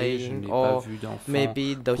or l'atelier, je playing, n'ai pas or vu d'enfants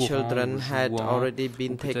maybe the courant children ou had jouant, already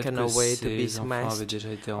been ou peut-être taken que away to be ces enfants avaient smashed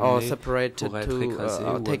déjà été or emmenés separated pour être to écrasés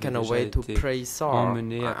ou taken avaient away déjà to été Praisor.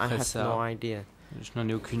 emmenés I après have ça. no idea. Je n'en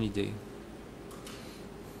ai aucune idée.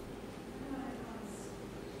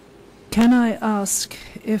 Can I ask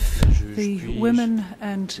if Juge, the puis-je women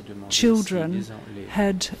and demander children si les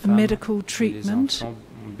had femmes medical et les treatment, enfants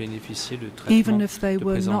ont bénéficié de even traitement if they de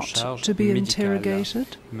were prise en not charge to be médicale, interrogated?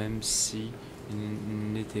 même si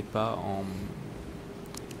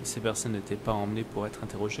ces personnes n'étaient pas emmenées pour être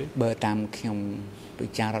interrogées?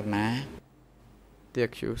 The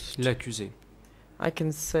accused. L'accusé. I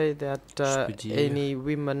can say that Je peux dire any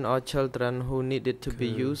women or children who needed to be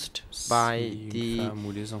used by si une the femme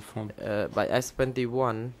ou les enfants by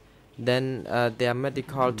S21, then their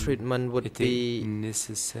medical treatment would était be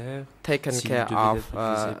nécessaire, taken s'ils care devaient of être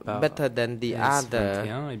utilisés par better than the other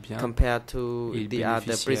S21, eh bien, compared to ils the other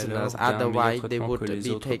bénéficiaient prisoners. alors d'un meilleur Otherwise, they traitement would que les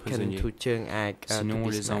be autres taken prisonniers. to Cheung-Ak to Sinon, on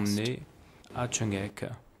be les smashed. emmenait à Cheung-Ak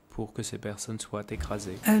pour que ces personnes soient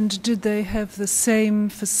écrasées. And did they have the same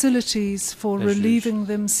facilities for La juge. relieving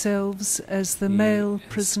themselves as the Et male est-ce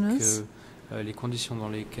prisoners? que les conditions dans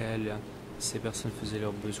lesquelles ces personnes faisaient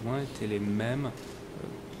leurs besoins étaient les mêmes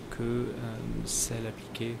que celles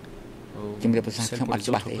appliquées celles pour les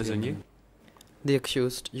autres prisonniers? The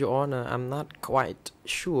accused, Your Honor, I'm not quite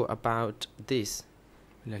sure about this.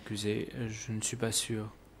 L'accusé, je ne suis pas sûr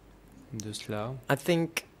de cela. I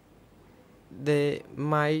think they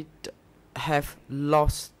might have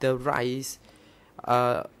lost the rights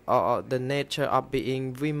the nature of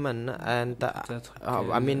being women, and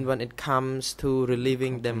I mean, when it comes to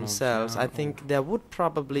relieving themselves, I think there would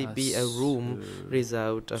probably be a room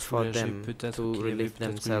reserved for them to relieve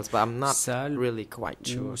themselves, but I'm not really quite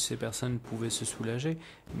sure.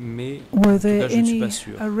 Were there any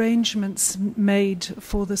arrangements made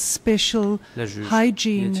for the special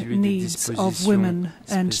hygiene needs of women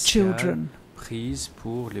and children? Prise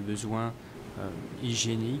pour les besoins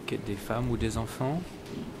hygiéniques des femmes ou des enfants?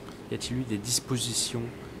 Y a-t-il eu des dispositions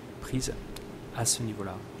prises à ce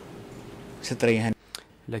niveau-là?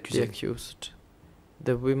 The accused.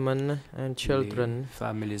 The women and children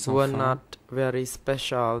were not very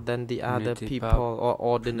special than the other people or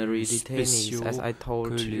ordinary detainees, as I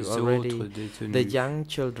told you already. The young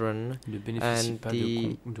children and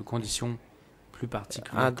the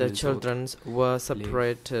other children were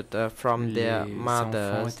separated from their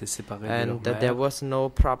mothers, and there was no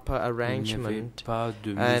proper arrangement.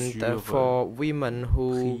 And for women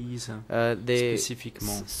who they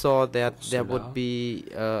saw that there would be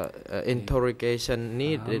interrogation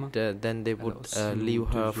needed, then they would leave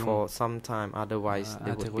her for some time, otherwise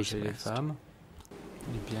they would be left.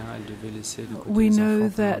 We know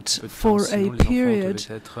that for a period,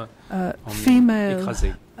 female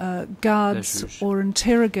guards or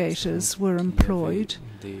interrogators were employed,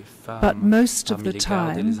 but most of the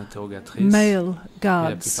time, male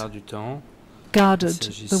guards guarded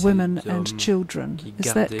the women and children.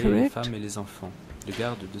 Is that correct? Le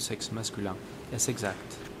garde de sexe masculin. Est-ce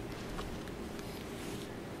exact?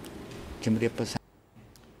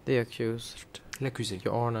 The accused. L'accusé.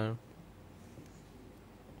 Your Honor.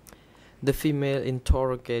 The female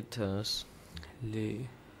interrogators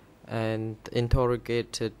and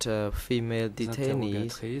interrogated female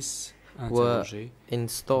detainees were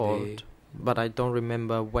installed, but I don't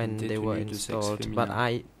remember when they were installed, but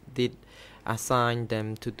I did assign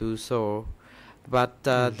them to do so. But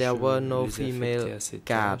there were no female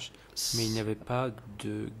guards. So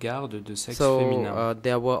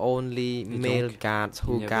there were only male guards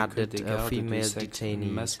who guarded female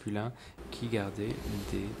detainees.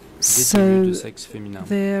 So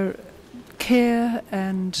their care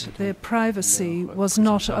and their privacy was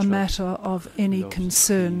not a matter of any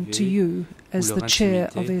concern to you as the chair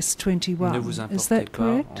of S21. Is that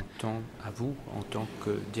correct?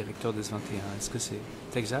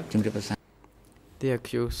 The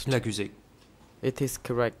accused. L'accusé. It is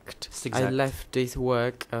correct. I left this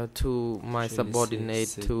work to my subordinate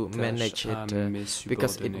to manage it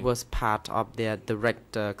because it was part of their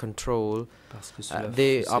direct control.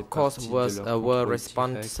 They, of course, were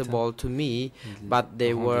responsible to me, but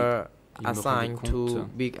they were assigned to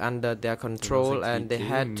be under their control, and they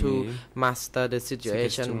had to master the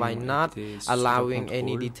situation by not allowing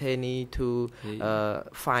any detainee to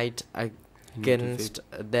fight against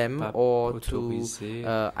them or to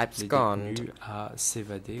abscond.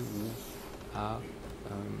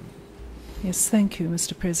 Yes, thank you,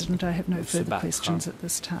 Mr. President. I have no further questions at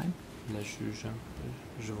this time.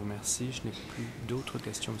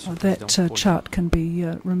 That chart can be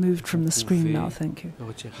removed from the screen now. Thank you.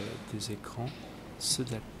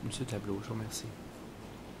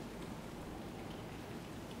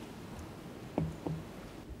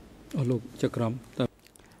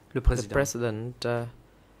 The President,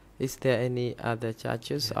 is there any other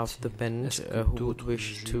judges of the bench who would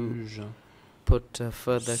wish to put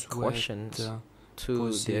further questions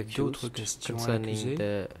to the accused concerning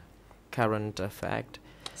the current fact?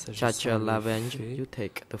 Judge Lavergne, you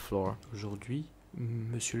take the floor. Aujourd'hui,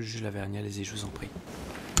 Monsieur le juge Lavergne, allez-y, je vous en prie.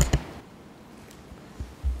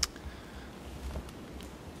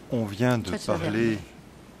 On vient de parler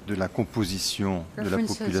de la composition de la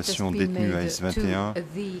population détenue à S21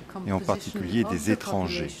 et en particulier des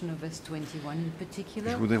étrangers. Je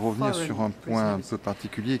voudrais revenir sur un point un peu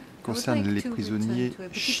particulier qui concerne les prisonniers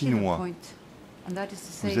chinois.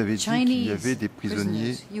 Vous avez dit qu'il y avait des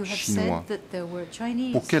prisonniers chinois.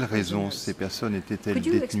 Pour quelles raisons ces personnes étaient-elles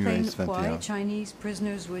détenues à S21?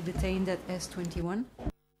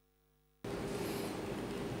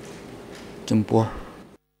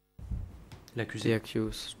 The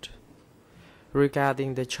accused.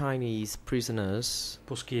 Regarding the Chinese prisoners,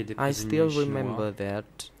 I still remember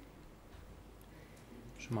that.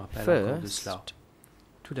 First,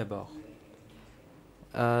 tout d'abord,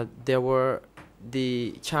 there were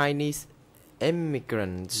the Chinese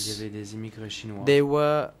immigrants. Il y avait des immigrés chinois. They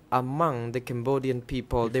were among the Cambodian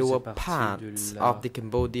people. They were parts of the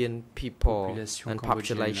Cambodian people and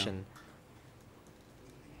population.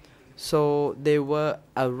 So they were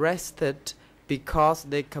arrested because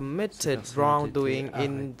they committed wrongdoing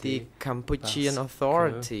in the Cambodian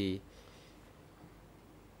authority.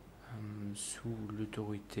 sous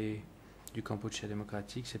l'autorité du Cambodge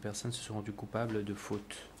démocratique, ces personnes se sont rendues coupables de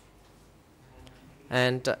fautes.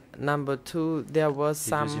 And number two, there was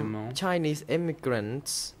some Chinese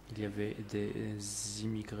immigrants. Il y avait des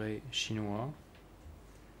immigrés chinois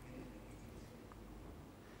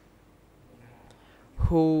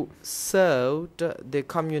who served the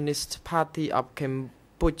Communist Party of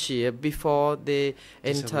Cambodia before they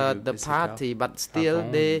entered the party, but still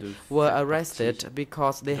they were arrested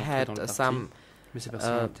because they had some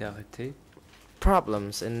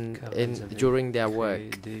problems during their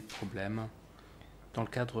work. Des problèmes dans le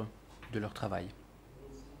cadre de leur travail.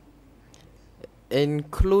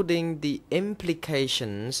 Including the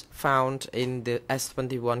implications found in the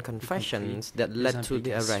S21 confessions that led to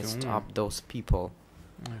the arrest of those people.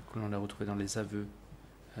 Que l'on a retrouvé dans les aveux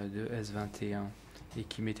de S21 et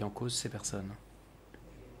qui mettaient en cause ces personnes.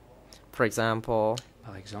 For example,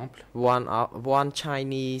 par exemple, one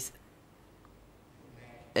Chinese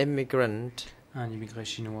immigrant, un immigré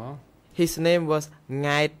chinois, his name was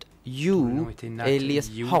Ngat Yu, alias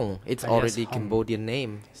Hong. It's already Hong. Cambodian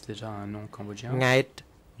name. C'est déjà un nom cambodgien. Ngat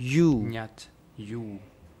Yu. Ngat Yu.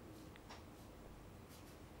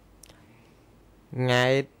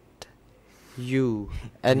 Ngat Yu.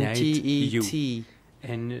 N-G-E-T.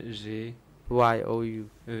 N-G-Y-O-U.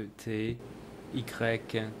 E-T-Y-O-U.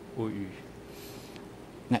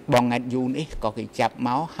 បងងាត់យូនេះក៏គេចាប់ម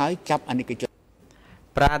កហើយចាប់អានេះគេ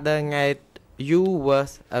Brother Ngat Yu was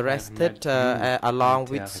arrested along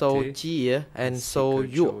with So Jie and So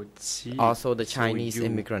Yu, also the Chinese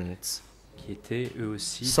immigrants. Qui étaient eux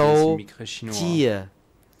aussi So des immigrés chinois. Jie.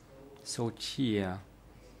 So Jie.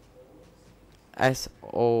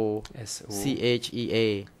 S-O-C-H-E-A.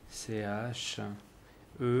 C-H-E-A.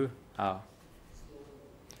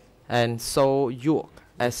 And So Yuk.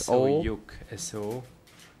 S-O. S-O.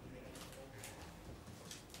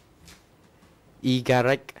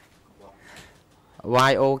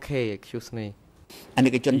 Y-O-K, excuse me. អា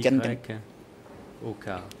នេះគេជនចិនទាំង OK.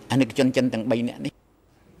 អានេះគេជនចិនទាំង3នាក់នេះ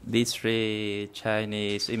These three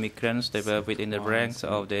Chinese immigrants, they were within the ranks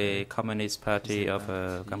of the Communist Party of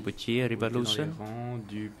Cambodia Revolution. Dans les rangs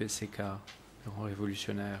du PCK, le rang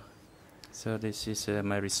révolutionnaire. So this is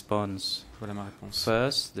my response. Voilà ma réponse.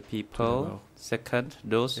 First, the people. Second,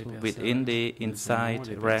 those within the inside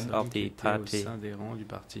rank of the party. Au sein des rangs du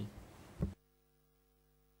parti.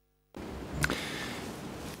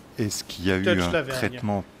 Est-ce qu'il y a eu un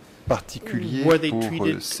traitement particulier pour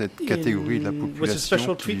cette catégorie de la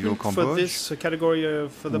population qui vit au Cambodge, ou est-ce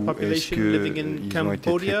qu'ils ont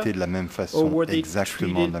été traités de la même façon,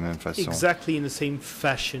 exactement de la même façon, ou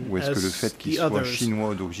est-ce que le fait qu'ils soient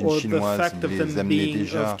chinois d'origine chinoise les amenait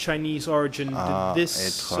déjà à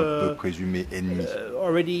être un peu présumés ennemis?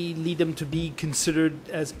 Already lead them to be considered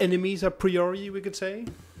as enemies a priori, we could say?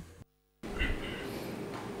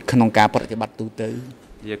 ក្នុងការប្រតិបត្តិទូទៅ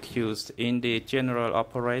The accused in the general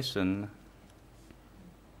operation,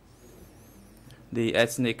 the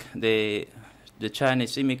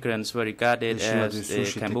Chinese immigrants were regarded as the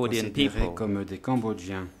Cambodian people. Comme des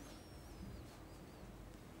Cambodgiens.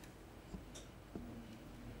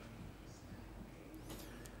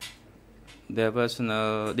 There was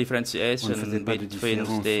no differentiation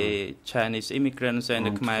between the Chinese immigrants and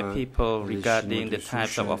the Khmer people regarding the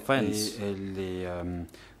types of offense. Et les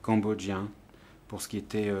Cambodgiens pour ce qui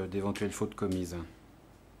était d'éventuelles fautes commises.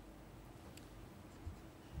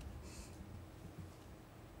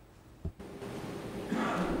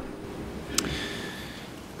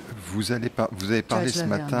 Vous avez parlé ce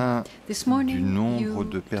matin du nombre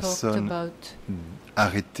de personnes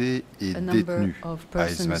arrêtées et détenues à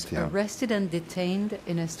S21.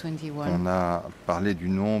 On a parlé du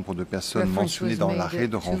nombre de personnes mentionnées dans l'arrêt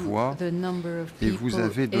de renvoi et vous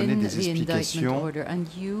avez donné des explications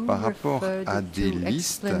par rapport à des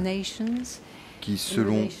listes qui,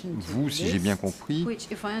 selon vous, si j'ai bien compris,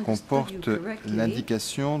 comportent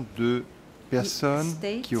l'indication de personnes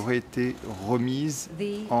qui auraient été remises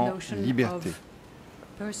en liberté.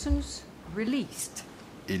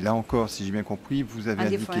 Et là encore, si j'ai bien compris, vous avez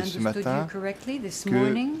indiqué ce matin que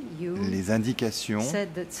les indications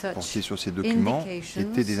portées sur ces documents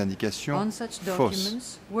étaient des indications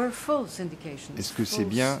fausses. Est-ce que c'est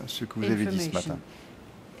bien ce que vous avez dit ce matin?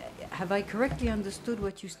 Have I correctly understood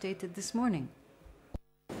what you stated this morning?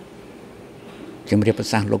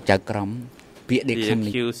 The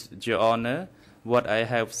accused, Your Honor, what I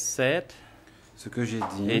have said Ce que j'ai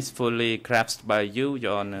dit is fully grasped by you,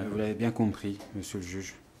 Your Honor. Vous l'avez bien compris, Monsieur le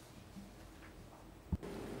juge.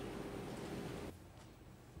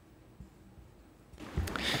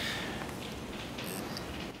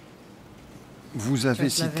 Vous avez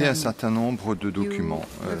cité un certain nombre de documents.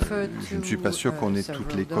 Je ne suis pas sûr qu'on ait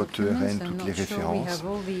toutes les codes ERN, toutes les références.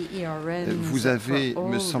 Vous avez,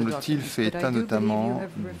 me semble-t-il, fait état notamment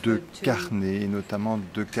de carnets,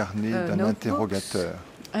 d'un interrogateur.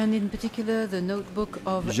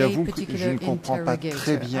 J'avoue que je ne comprends pas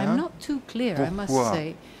très bien pourquoi,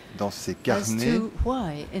 dans ces carnets,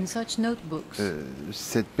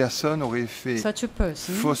 cette personne aurait fait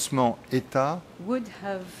faussement état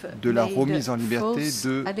de la remise en liberté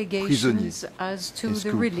de prisonniers. Est-ce que vous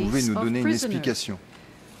pouvez nous donner une explication?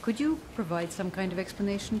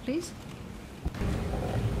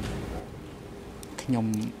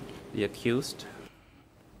 The accused.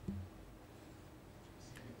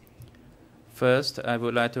 First, I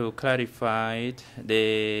would like to clarify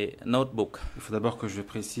the notebook. Il faut d'abord que je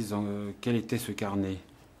précise quel était ce carnet.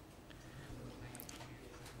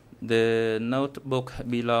 The notebook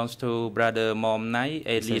belongs to Brother Momnai,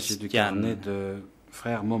 alias Jan. Il s'agit du carnet de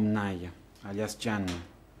frère Momnai, alias Jan.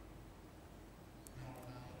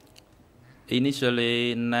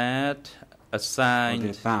 Initially, Nat assigned Au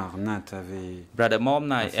départ, Nat avait Brother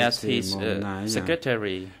Momnai as his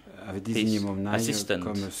secretary. Avait désigné Momnai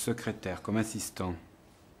comme secrétaire, comme assistant.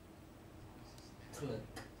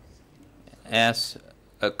 As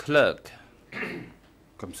a clerk.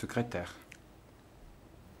 Comme secrétaire.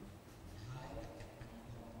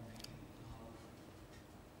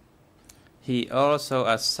 He also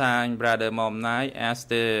assigned Brother Momnai as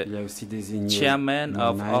the chairman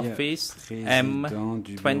of office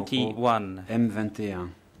M21.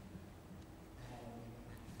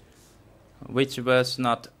 Which was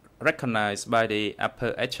not recognized by the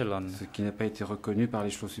upper echelon. Ce qui n'a pas été reconnu par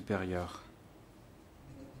l'échelon supérieur.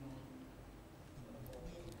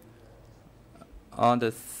 On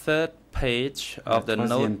the third page of the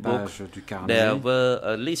notebook, there were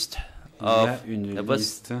a list of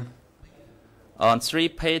on 3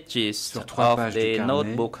 pages of the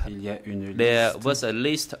notebook. There was a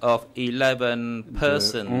list of 11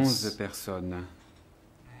 persons,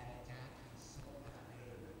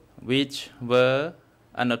 which were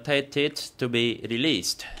annotated to be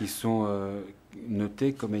released. Qui sont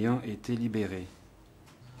notés comme ayant été libérés.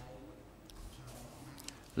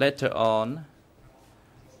 Later on,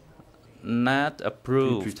 Nat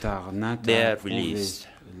approved plus tard, Nat their a approuvé release.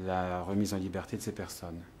 La remise en liberté de ces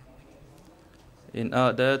personnes. In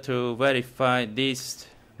order to verify this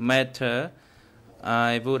matter,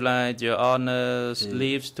 I would like Your Honor's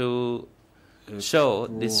leave to show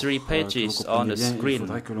the 3 pages on the screen. Il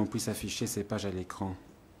faudrait que l'on puisse afficher ces pages à l'écran.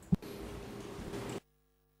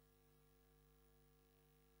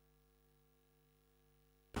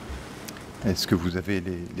 Est-ce que vous avez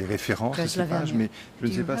les références de ces pages? Mais je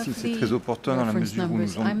ne sais pas si c'est très opportun dans la mesure où nous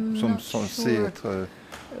sommes censés être,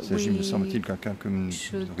 il me semble-t-il, quelqu'un que nous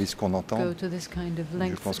risquons d'entendre.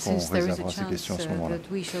 Je pense qu'on réservera ces questions à ce moment-là.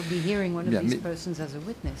 Bien, mais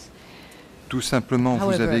tout simplement,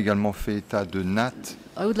 vous avez également fait état de Nat.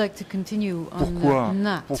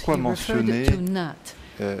 Pourquoi mentionner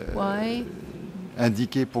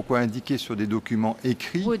pourquoi indiquer sur des documents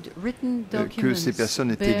écrits que ces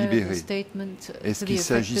personnes étaient libérées? Est-ce qu'il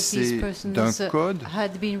s'agissait d'un code?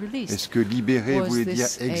 Est-ce que libérer voulait dire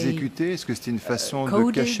exécuter? Est-ce que c'était une façon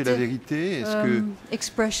de cacher la vérité?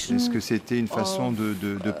 Est-ce que c'était une façon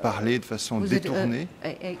de parler de façon détournée?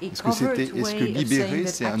 Est-ce que libérer,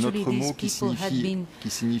 c'est un autre mot qui signifie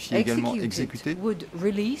également exécuter?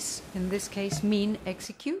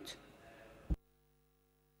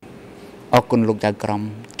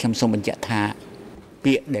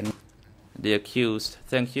 The accused,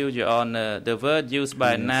 thank you, Your Honor. The word used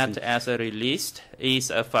by Nat as a released is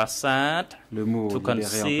a facade Le mot to libéré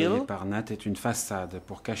conceal employé par Nat est une façade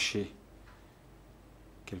pour cacher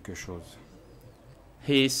quelque chose.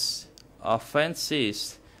 his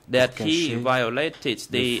offenses that he violated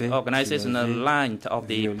the organizational line of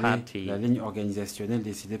the party. La ligne organisationnelle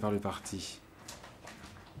décidée par le parti.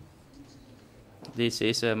 This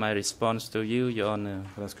is my response to you, Your Honor.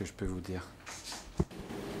 Voilà ce que je peux vous dire.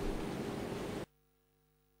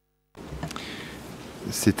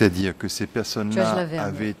 C'est-à-dire que ces personnes-là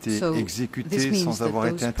avaient été exécutées sans avoir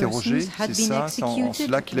été interrogées, c'est ça, en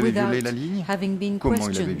cela qu'il avait violé la ligne? Comment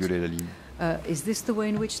il avait violé la ligne? Is this the way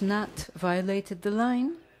in which Nat violated the line?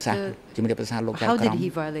 How did he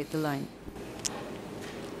violate the line?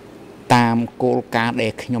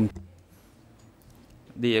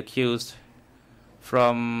 The accused,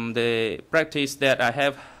 from the practice that I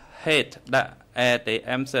have had, that at the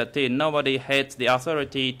M13, nobody had the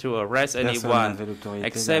authority to arrest anyone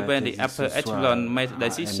except when the upper echelon made a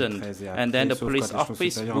decision, and then the police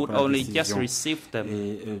office would only just receive them.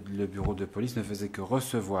 Et le bureau de police ne faisait que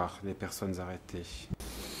recevoir les personnes arrêtées.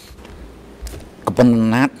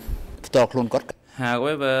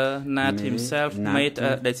 However, Nat himself made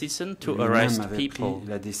a decision to arrest people.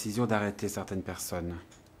 La décision d'arrêter certaines personnes.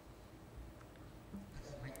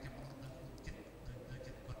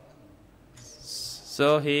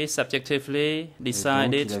 So he subjectively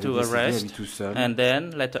decided to arrest, and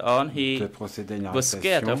then later on he was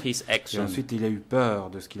scared of his action. Et ensuite, il a eu peur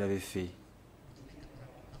de ce qu'il avait fait.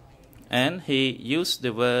 And he used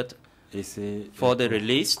the word for the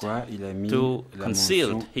released to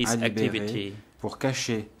conceal his activity. Pour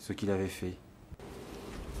cacher ce qu'il avait fait.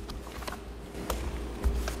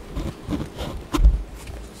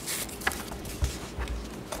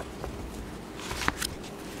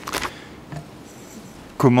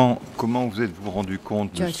 Comment vous êtes-vous rendu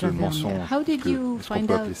compte de ce mensonge? Est-ce qu'on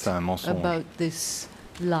peut appeler ça un mensonge? About this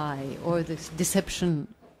lie or this deception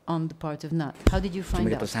on the part of Nat. How did you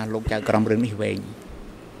find out?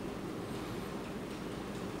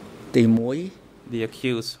 The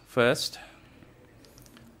accused first.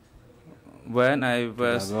 When I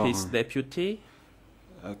was his deputy,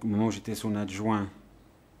 au moment où j'étais son adjoint,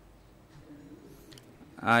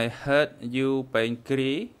 I heard Yu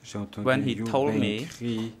Benkri when he told me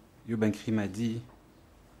Yu Benkri m'a dit,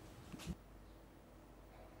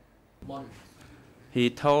 he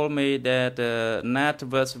told me that Nat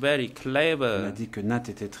was very clever. Il m'a dit que Nat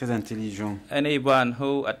était très intelligent. Anyone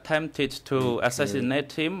who attempted to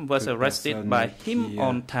assassinate him was arrested by him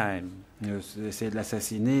on time. Essayer de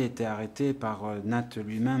l'assassiner était arrêté par Nat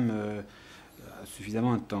lui-même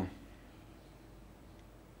suffisamment de temps.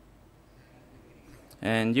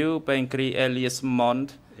 And Yu Benkri alias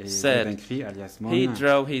Mont said he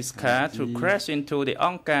drove his car to crash into the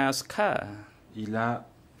Onkar's car. Il a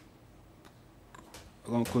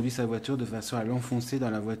conduit sa voiture de façon à l'enfoncer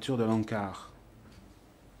dans la voiture de l'Onkar.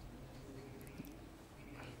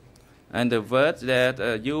 And the word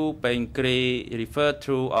that Yu Benkri referred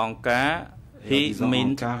to Onkar, he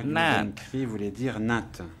meant Nat. Yu Benkri voulait dire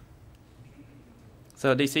Nat.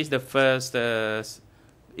 So this is the first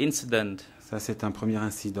incident. Ça, c'est un premier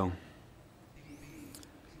incident.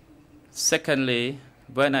 Secondly,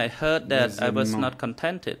 when I heard that I was not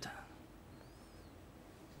contented,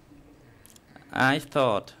 I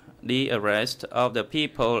thought the arrest of the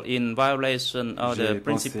people in violation of the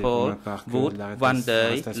principle would one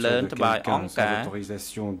day learned by Onkar.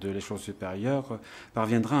 L'autorisation de l'échelon supérieur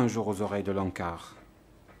parviendra un jour aux oreilles de l'Onkar.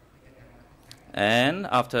 And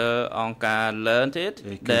after Onkar learned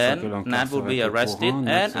it, then Nat would be arrested,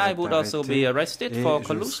 and I would also be arrested for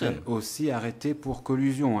collusion. Je serais aussi arrêté pour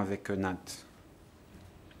collusion avec Nat.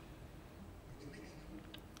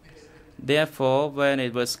 Therefore, when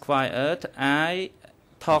it was quiet, I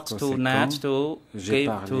talked to Nat to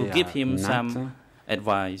give him some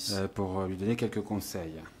advice. Pour lui donner quelques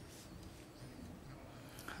conseils.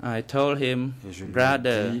 I told him,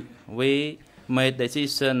 brother, we made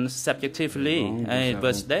decisions subjectively, and it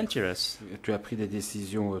was dangerous. Tu as pris des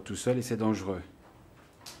décisions tout seul et c'est dangereux.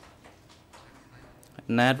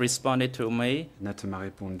 Nat responded to me. Nat m'a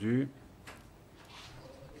répondu.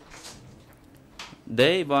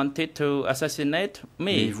 They wanted to assassinate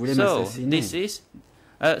me, so this is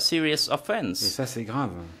a serious offense. Et ça, c'est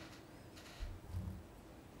grave.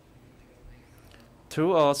 2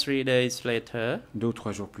 or 3 days later, 2 ou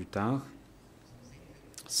 3 jours plus tard,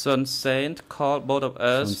 Sun Sen called both of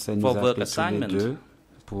us for work assignment.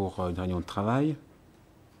 Pour une réunion de travail.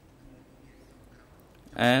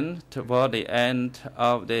 And toward the end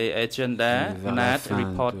of the agenda, Nat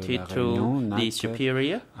reported to the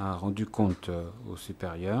superior. A rendu compte au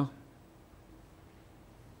supérieur.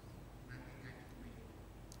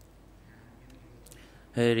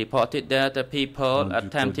 He reported that the people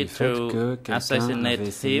attempted to assassinate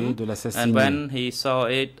him, and when he saw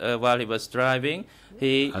it while he was driving,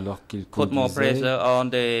 he put more pressure on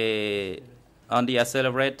the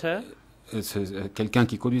accelerator. Quelqu'un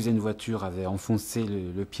qui conduisait une voiture avait enfoncé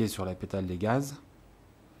le pied sur la pédale des gaz.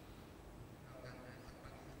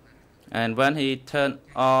 And when he turned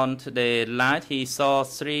on the light, he saw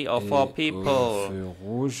 3 or 4 people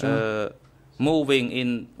moving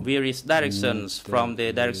in various directions from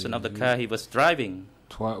the direction of the car he was driving.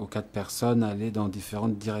 3 ou 4 personnes allaient dans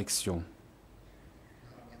différentes directions.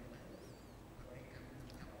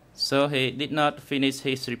 So he did not finish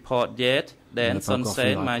his report yet. Then Sun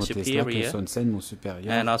Sen, my superior,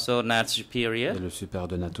 and also Nat's superior, et le supérieur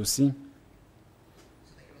de Nat aussi,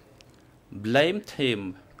 blamed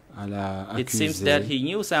him accusé, it seems that he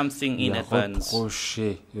knew something in il a advance.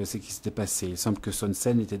 reproché ce qui s'était passé. Il semble que Son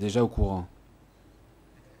Sen était déjà au courant.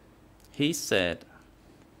 He said,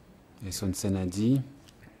 et Son Sen a dit,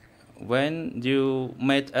 when you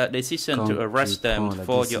made a decision quand to arrest them tu for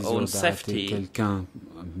prends your la own décision d'arrêter safety, quelqu'un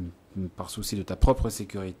par souci de ta propre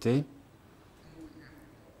sécurité,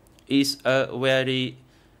 is a very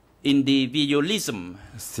individualism.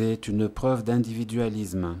 C'est une preuve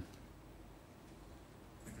d'individualisme.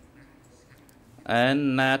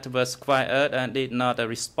 And Nat was quiet and did not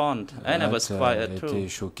respond. And I was quiet too. a été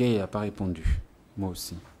choqué et n'a pas répondu. Moi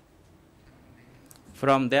aussi.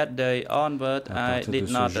 From that day onward, I did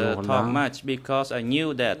not talk much because I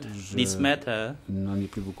knew that this matter n'en ai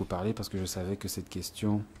plus beaucoup parlé parce que je savais que cette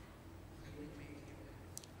question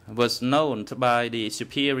was known by the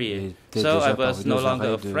superior, so I was no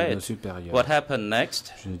longer afraid. What happened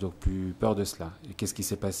next? Je n'ai donc plus peur de cela. Et qu'est-ce qui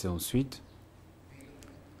s'est passé ensuite?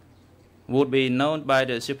 Would be known by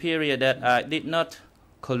the superior that I did not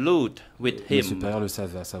collude with him. Le supérieur le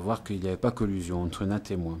savait, à savoir qu'il n'y avait pas collusion entre Nat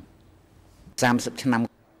et moi. 30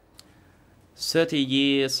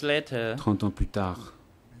 years later, 30 ans plus tard,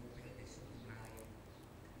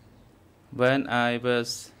 when I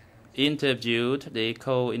was interviewed, the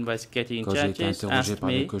co-investigating quand j'ai été judges interrogé asked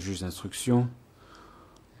par les me, co-juges d'instruction,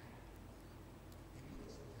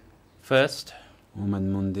 first, on m'a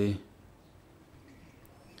demandé,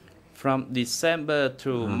 from December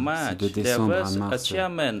to March, there was a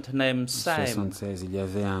chairman named Sam. 76, il y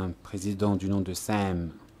avait un président du nom de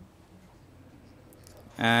Sam.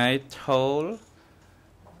 I told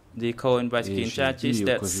the co-investigating judges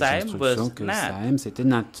that Sam was Nat. Sam, c'était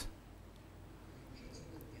Nat.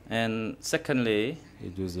 And secondly,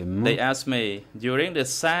 they asked me, during the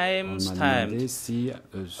same time, si,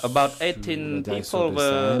 about 18 people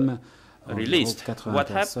were released. What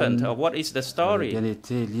happened, or what is the story? Bien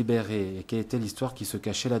été libérés, et quelle était l'histoire qui se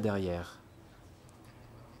cachait là derrière?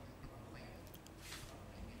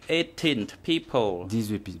 18 people.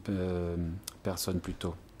 18 personnes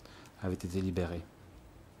plutôt avaient été libérées.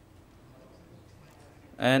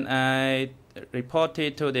 And I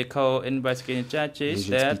reported to the co-investigating judges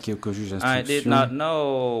that I did not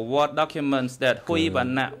know what documents that Hui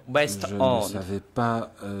Van Nat based on. Je ne savais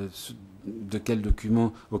pas de quel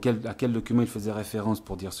document, à quel document il faisait référence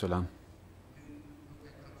pour dire cela.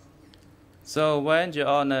 So when Your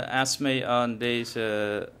Honor asked me on this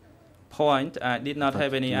point, I did not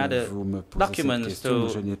have any other documents to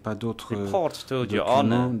report to Your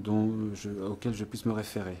Honor. Auxquels je puisse me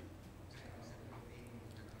référer.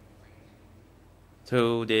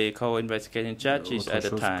 To the co-investigating judges at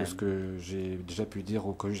the time. Que ce que j'ai déjà pu dire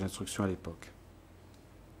aux co-juges d'instruction à l'époque.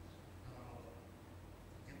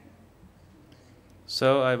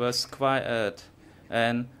 So I was quiet,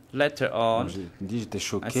 and later on, j'étais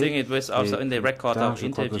choqué, I think it was also in the record tard, of je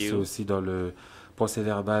crois que c'est interview. aussi dans le procès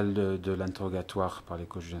verbal de l'interrogatoire par les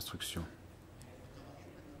co-juges d'instruction.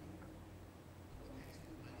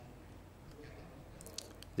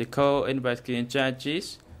 The co-investigating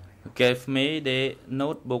judges gave me the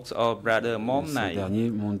notebooks of Brother Momnai. Ces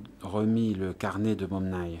derniers m'ont remis le carnet de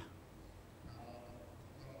Momnai.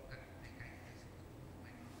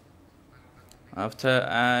 After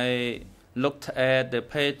I looked at the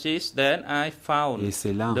pages, then I found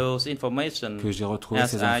those information que j'ai retrouvé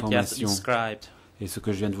ces as I just informations described. Et ce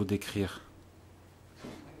que je viens de vous décrire.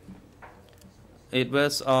 It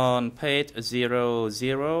was on page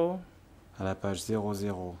 00. À la page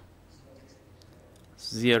 00.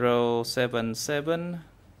 077.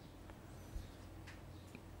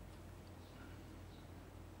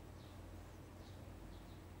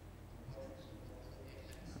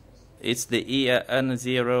 It's the EAN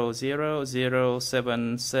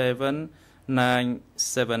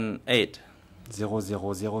 000777978.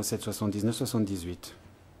 00077978.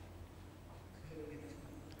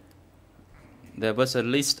 There was a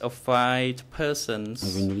list of 5 persons. Il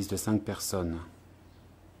y avait une liste de 5 personnes.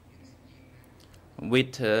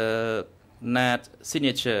 With Nat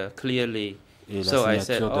signature clearly. Et so la I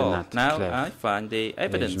said, signature de oh, Nat, now claire. I find the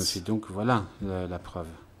evidence. Et je me suis donc, voilà la preuve.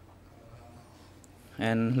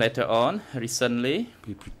 And later on, recently,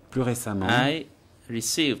 puis plus récemment, I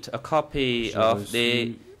received a copy of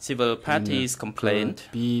the civil parties complaint.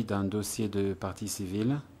 Copie d'un dossier de partie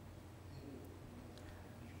civile.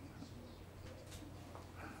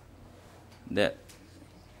 That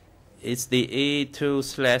it's the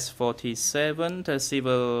E2/47, the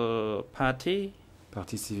civil party.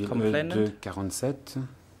 Partie civile E2/47.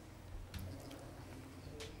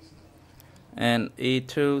 And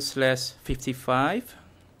E2/55.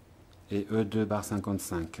 Et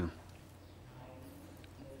E2/55.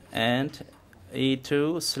 And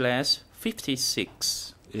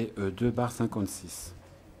E2/56. Et E2/56.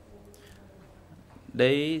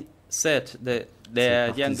 They said that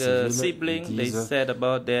their younger siblings, they said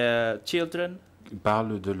about their children. Ils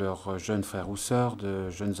parlent de leurs jeunes frères ou sœurs, de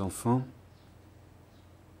jeunes enfants.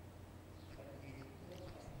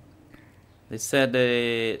 They said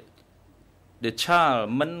the child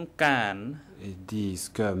Menkan. Ils disent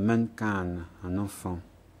que Menkan, un enfant,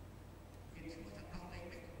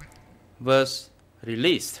 was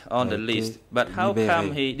released on the list, but how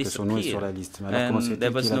come he disappeared? And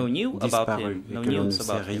there was no news about him, no news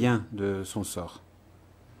about him. De son sort.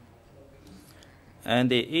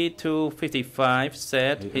 And the E255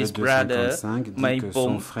 said his brother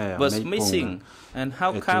Maipong was missing. And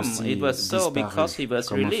how come it was so? Because he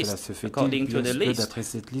was released according to the list. D'après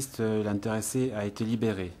cette liste, l'intéressé a été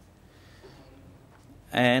libéré.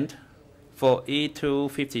 And for Et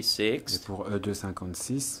E256, pour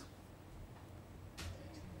E256,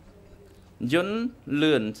 Yun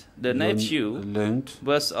Lund, the nephew,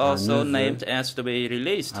 was also named as to be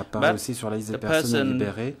released, apparaît but aussi sur la liste des the personnes person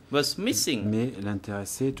libérées, was missing. mais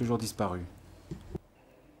l'intéressé est toujours disparu.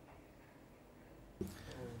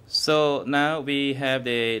 So now we have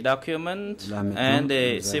the document and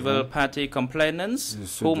the civil party complainants,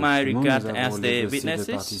 whom I regard as the witnesses.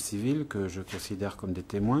 De parties civiles que je considère comme des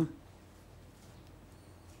témoins.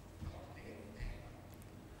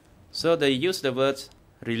 So they use the words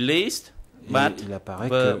released, but il apparaît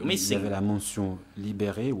were qu'il y missing. avait la mention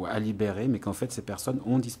libérée ou à libérer, mais qu'en fait ces personnes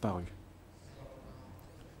ont disparu.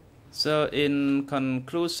 So in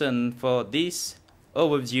conclusion for this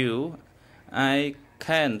overview, I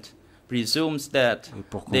can't presume that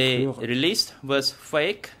the release was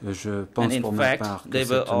fake, je pense and in pour ma fact part que they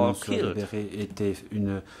were cette all mention killed. libérée était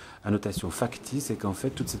une annotation factice et qu'en fait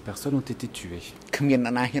toutes ces personnes ont été tuées.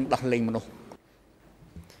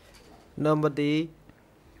 Nobody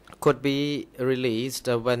could be released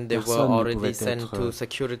when they were already sent to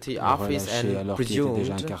security office and presumed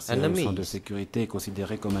enemies. De sécurité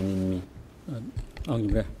considéré comme un ennemi.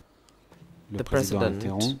 The president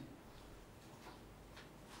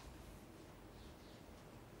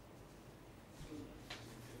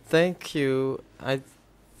Thank you. I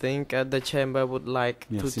think the chamber would like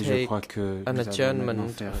to take an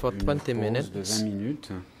adjournment for 20 minutes.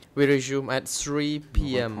 We resume at 3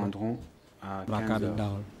 p.m.